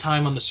extended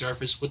time on the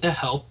surface with the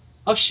help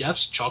of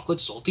Chef's chocolate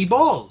salty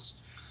balls.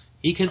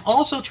 He can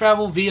also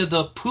travel via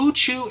the Pooh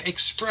Choo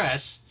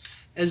Express,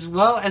 as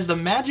well as the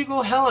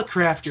magical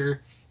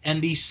helicopter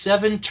and the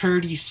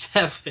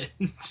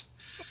 737.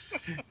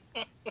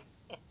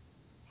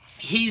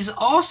 He's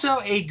also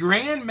a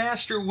Grand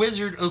Master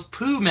Wizard of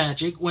Pooh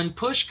magic when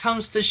push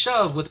comes to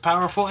shove with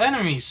powerful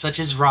enemies such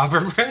as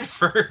Robert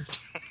Redford.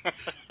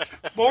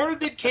 More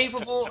than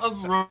capable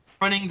of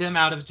running them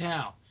out of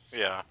town.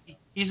 Yeah.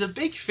 He's a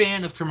big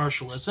fan of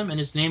commercialism, and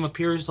his name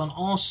appears on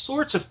all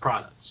sorts of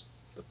products.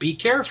 But be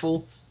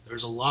careful,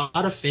 there's a lot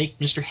of fake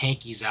Mr.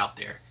 Hankys out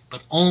there,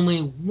 but only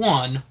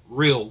one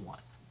real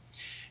one.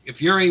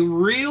 If you're a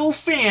real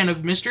fan of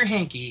Mr.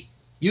 Hanky,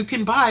 you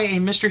can buy a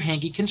Mr.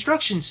 Hanky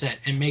construction set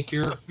and make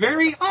your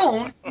very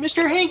own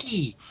Mr.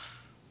 Hanky.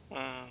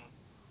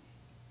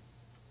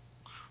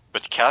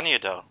 But can you,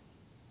 though?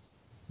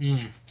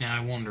 Yeah, I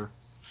wonder.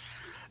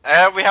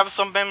 We have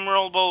some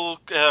memorable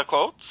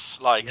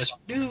quotes, like, yes,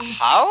 we do.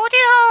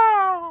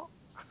 Howdy-ho!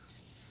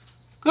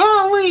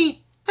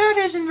 Golly, that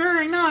isn't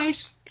very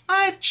nice.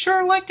 I'd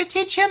sure like to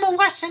teach him a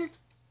lesson.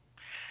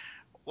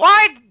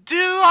 Why do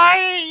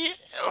you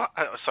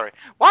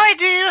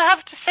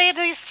have to say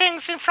these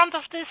things in front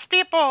of these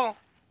people?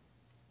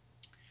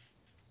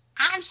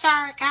 I'm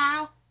sorry,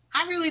 Kyle.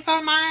 I really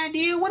thought my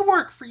idea would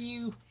work for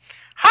you.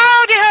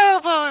 Howdy-ho,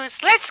 boys!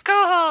 Let's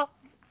go!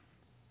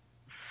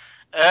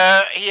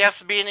 He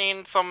has been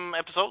in some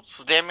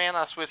episodes. Damien,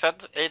 as we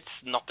said,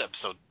 it's not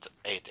episode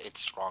 8.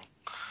 It's wrong.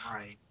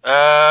 Right.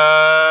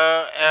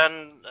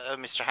 And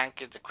Mr.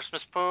 Hanky, the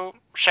Christmas Pooh,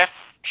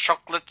 Chef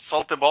Chocolate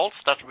Salty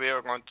Balls that we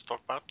are going to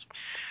talk about.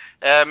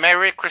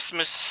 Merry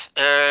Christmas,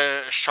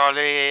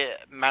 Charlie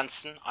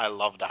Manson. I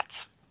love that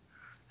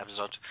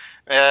episode.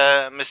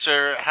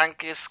 Mr.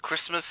 Hanky's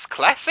Christmas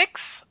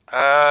Classics.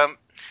 A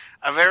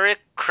Very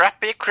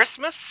Crappy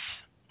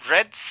Christmas.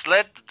 Red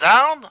Sled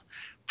Down.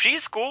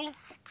 Preschool.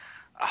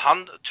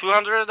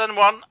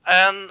 201.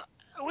 And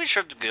we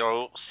should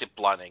go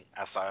ziplining,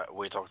 as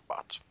we talked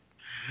about.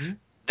 Mm-hmm.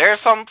 There are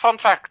some fun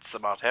facts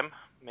about him.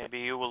 Maybe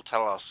you will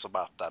tell us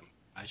about them.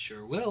 I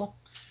sure will.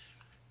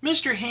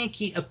 Mr.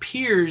 Hanky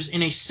appears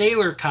in a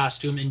sailor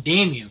costume in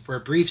Damien for a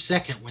brief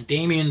second when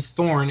Damien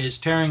Thorne is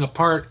tearing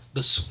apart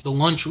the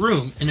lunch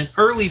room in an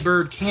early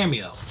bird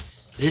cameo.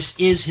 This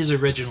is his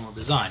original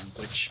design,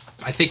 which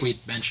I think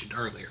we mentioned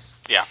earlier.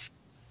 Yeah.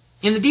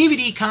 In the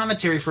DVD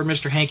commentary for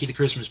Mr. Hanky the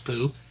Christmas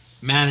Pooh,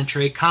 Matt and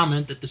Trey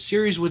comment that the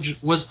series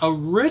was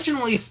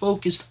originally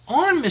focused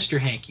on Mr.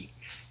 Hanky,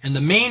 and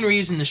the main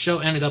reason the show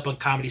ended up on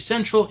Comedy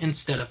Central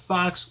instead of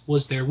Fox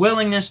was their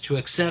willingness to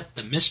accept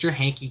the Mr.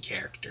 Hanky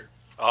character.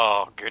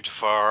 Oh, good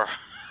for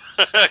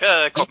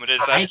Comedy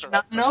Central. I did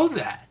not know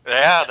that.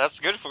 Yeah, that's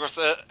good for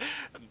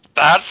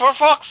bad for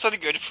Fox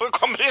and good for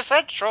Comedy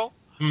Central.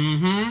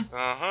 Mm-hmm.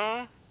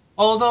 Uh-huh.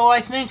 Although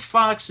I think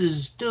Fox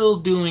is still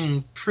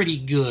doing pretty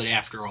good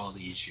after all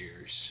these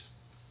years.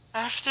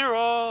 After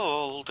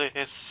all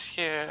these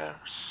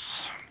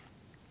years.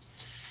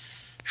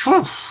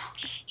 Whew.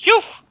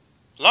 Phew!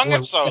 Long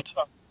episode.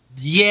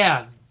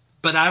 Yeah,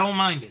 but I don't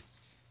mind it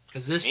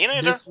because Me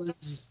neither.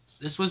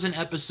 this was an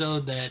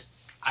episode that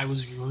I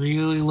was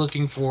really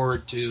looking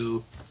forward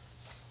to,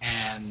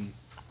 and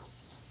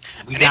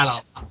we And got it's a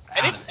lot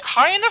and out it's of it.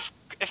 kind of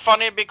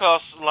funny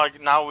because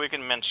like now we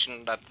can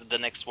mention that the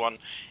next one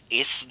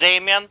is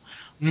Damien,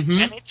 Mm-hmm.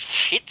 and it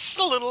fits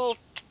a little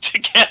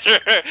together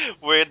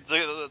with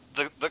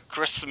the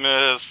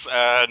Christmas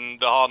and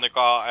the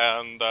Hanukkah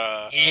and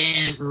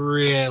It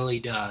really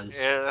does.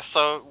 yeah,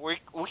 so we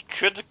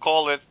could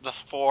call it the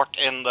fourth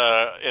in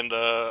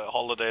the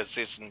holiday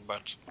season,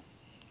 but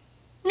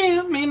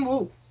Yeah, I mean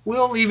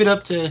we'll leave it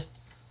up to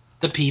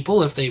the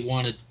people if they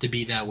want it to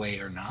be that way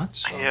or not.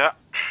 So, yeah,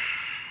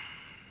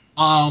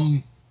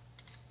 um,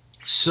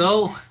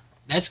 so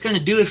that's gonna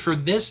do it for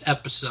this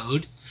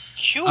episode.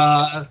 huge.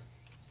 Uh,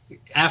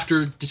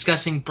 after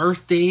discussing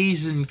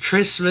birthdays and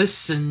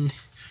Christmas and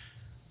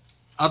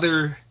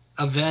other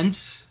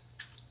events,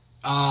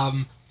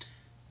 um,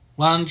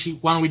 why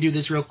don't we do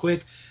this real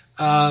quick?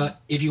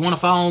 If you want to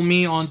follow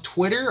me on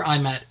Twitter,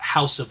 I'm at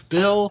House of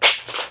Bill,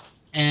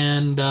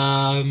 and If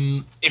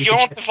you you can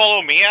want check. to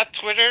follow me at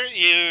Twitter,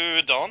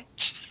 you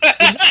don't.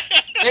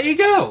 There you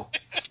go.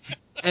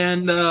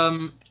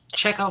 And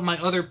check out my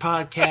other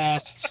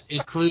podcasts,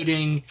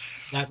 including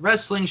that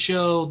wrestling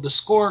show, The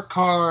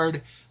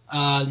Scorecard,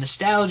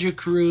 Nostalgia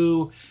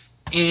Crew,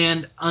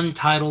 and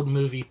Untitled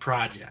Movie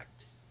Project.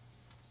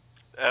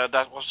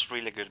 That was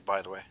really good,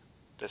 by the way.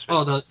 This week.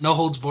 Oh, the No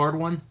Holds Barred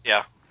one?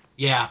 Yeah,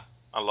 Yeah,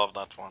 I love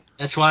that one.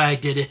 that's why I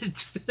did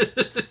it.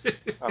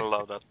 I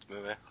love that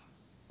movie.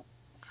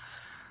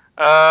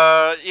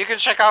 You can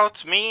check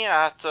out me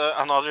at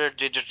Another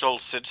Digital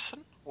Citizen,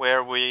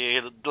 where we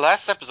the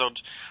last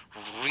episode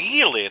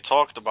really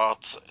talked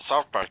about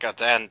South Park at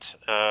the end,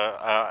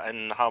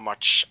 and how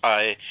much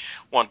I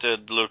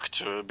wanted Luke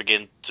to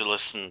begin to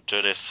listen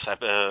to this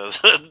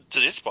to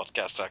this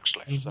podcast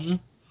actually. So. hmm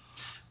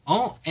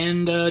Oh,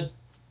 and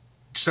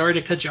sorry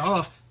to cut you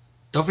off.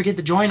 Don't forget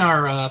to join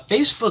our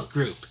Facebook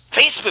group.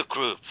 Facebook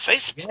group,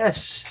 Facebook.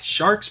 Yes,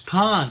 Sharks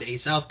Pond, a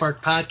South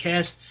Park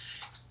podcast.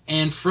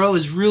 And Fro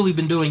has really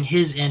been doing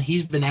his end.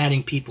 He's been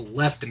adding people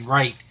left and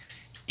right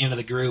into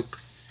the group.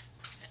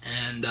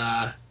 And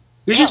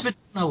we've Yeah, just been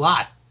doing a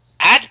lot.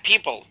 add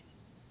people.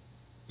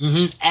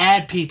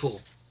 Add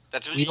people.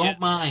 That We don't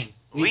mind.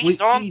 we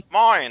don't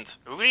mind.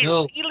 We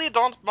no. really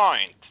don't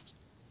mind.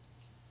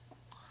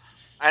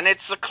 And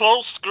it's a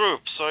closed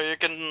group, so you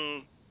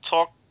can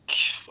talk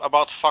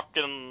about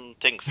fucking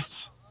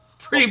things all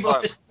Pretty the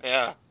time. much.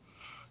 Yeah.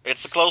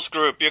 It's a closed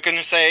group. You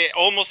can say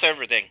almost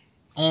everything.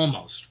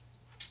 Almost.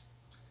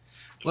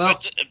 Well,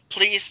 But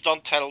please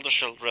don't tell the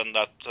children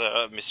that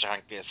Mr.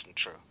 Hanky isn't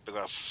true,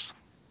 because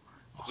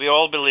we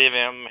all believe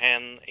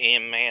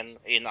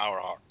in our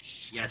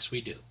hearts. yes,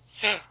 we do.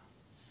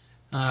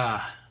 Uh,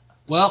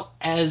 well,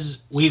 as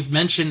we've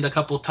mentioned a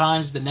couple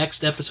times, the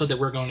next episode that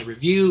we're going to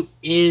review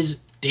is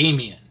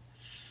Damien.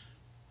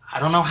 I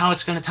don't know how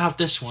it's going to top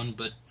this one,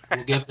 but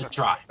we'll give it a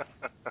try.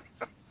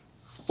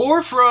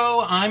 For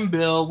Fro, I'm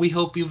Bill. We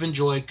hope you've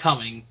enjoyed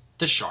coming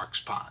to Sharks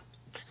Pond.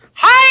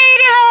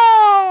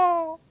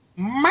 Hi-ho!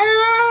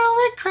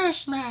 Merry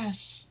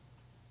Christmas!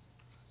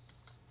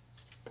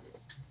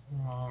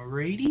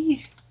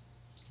 Alrighty.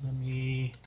 Let me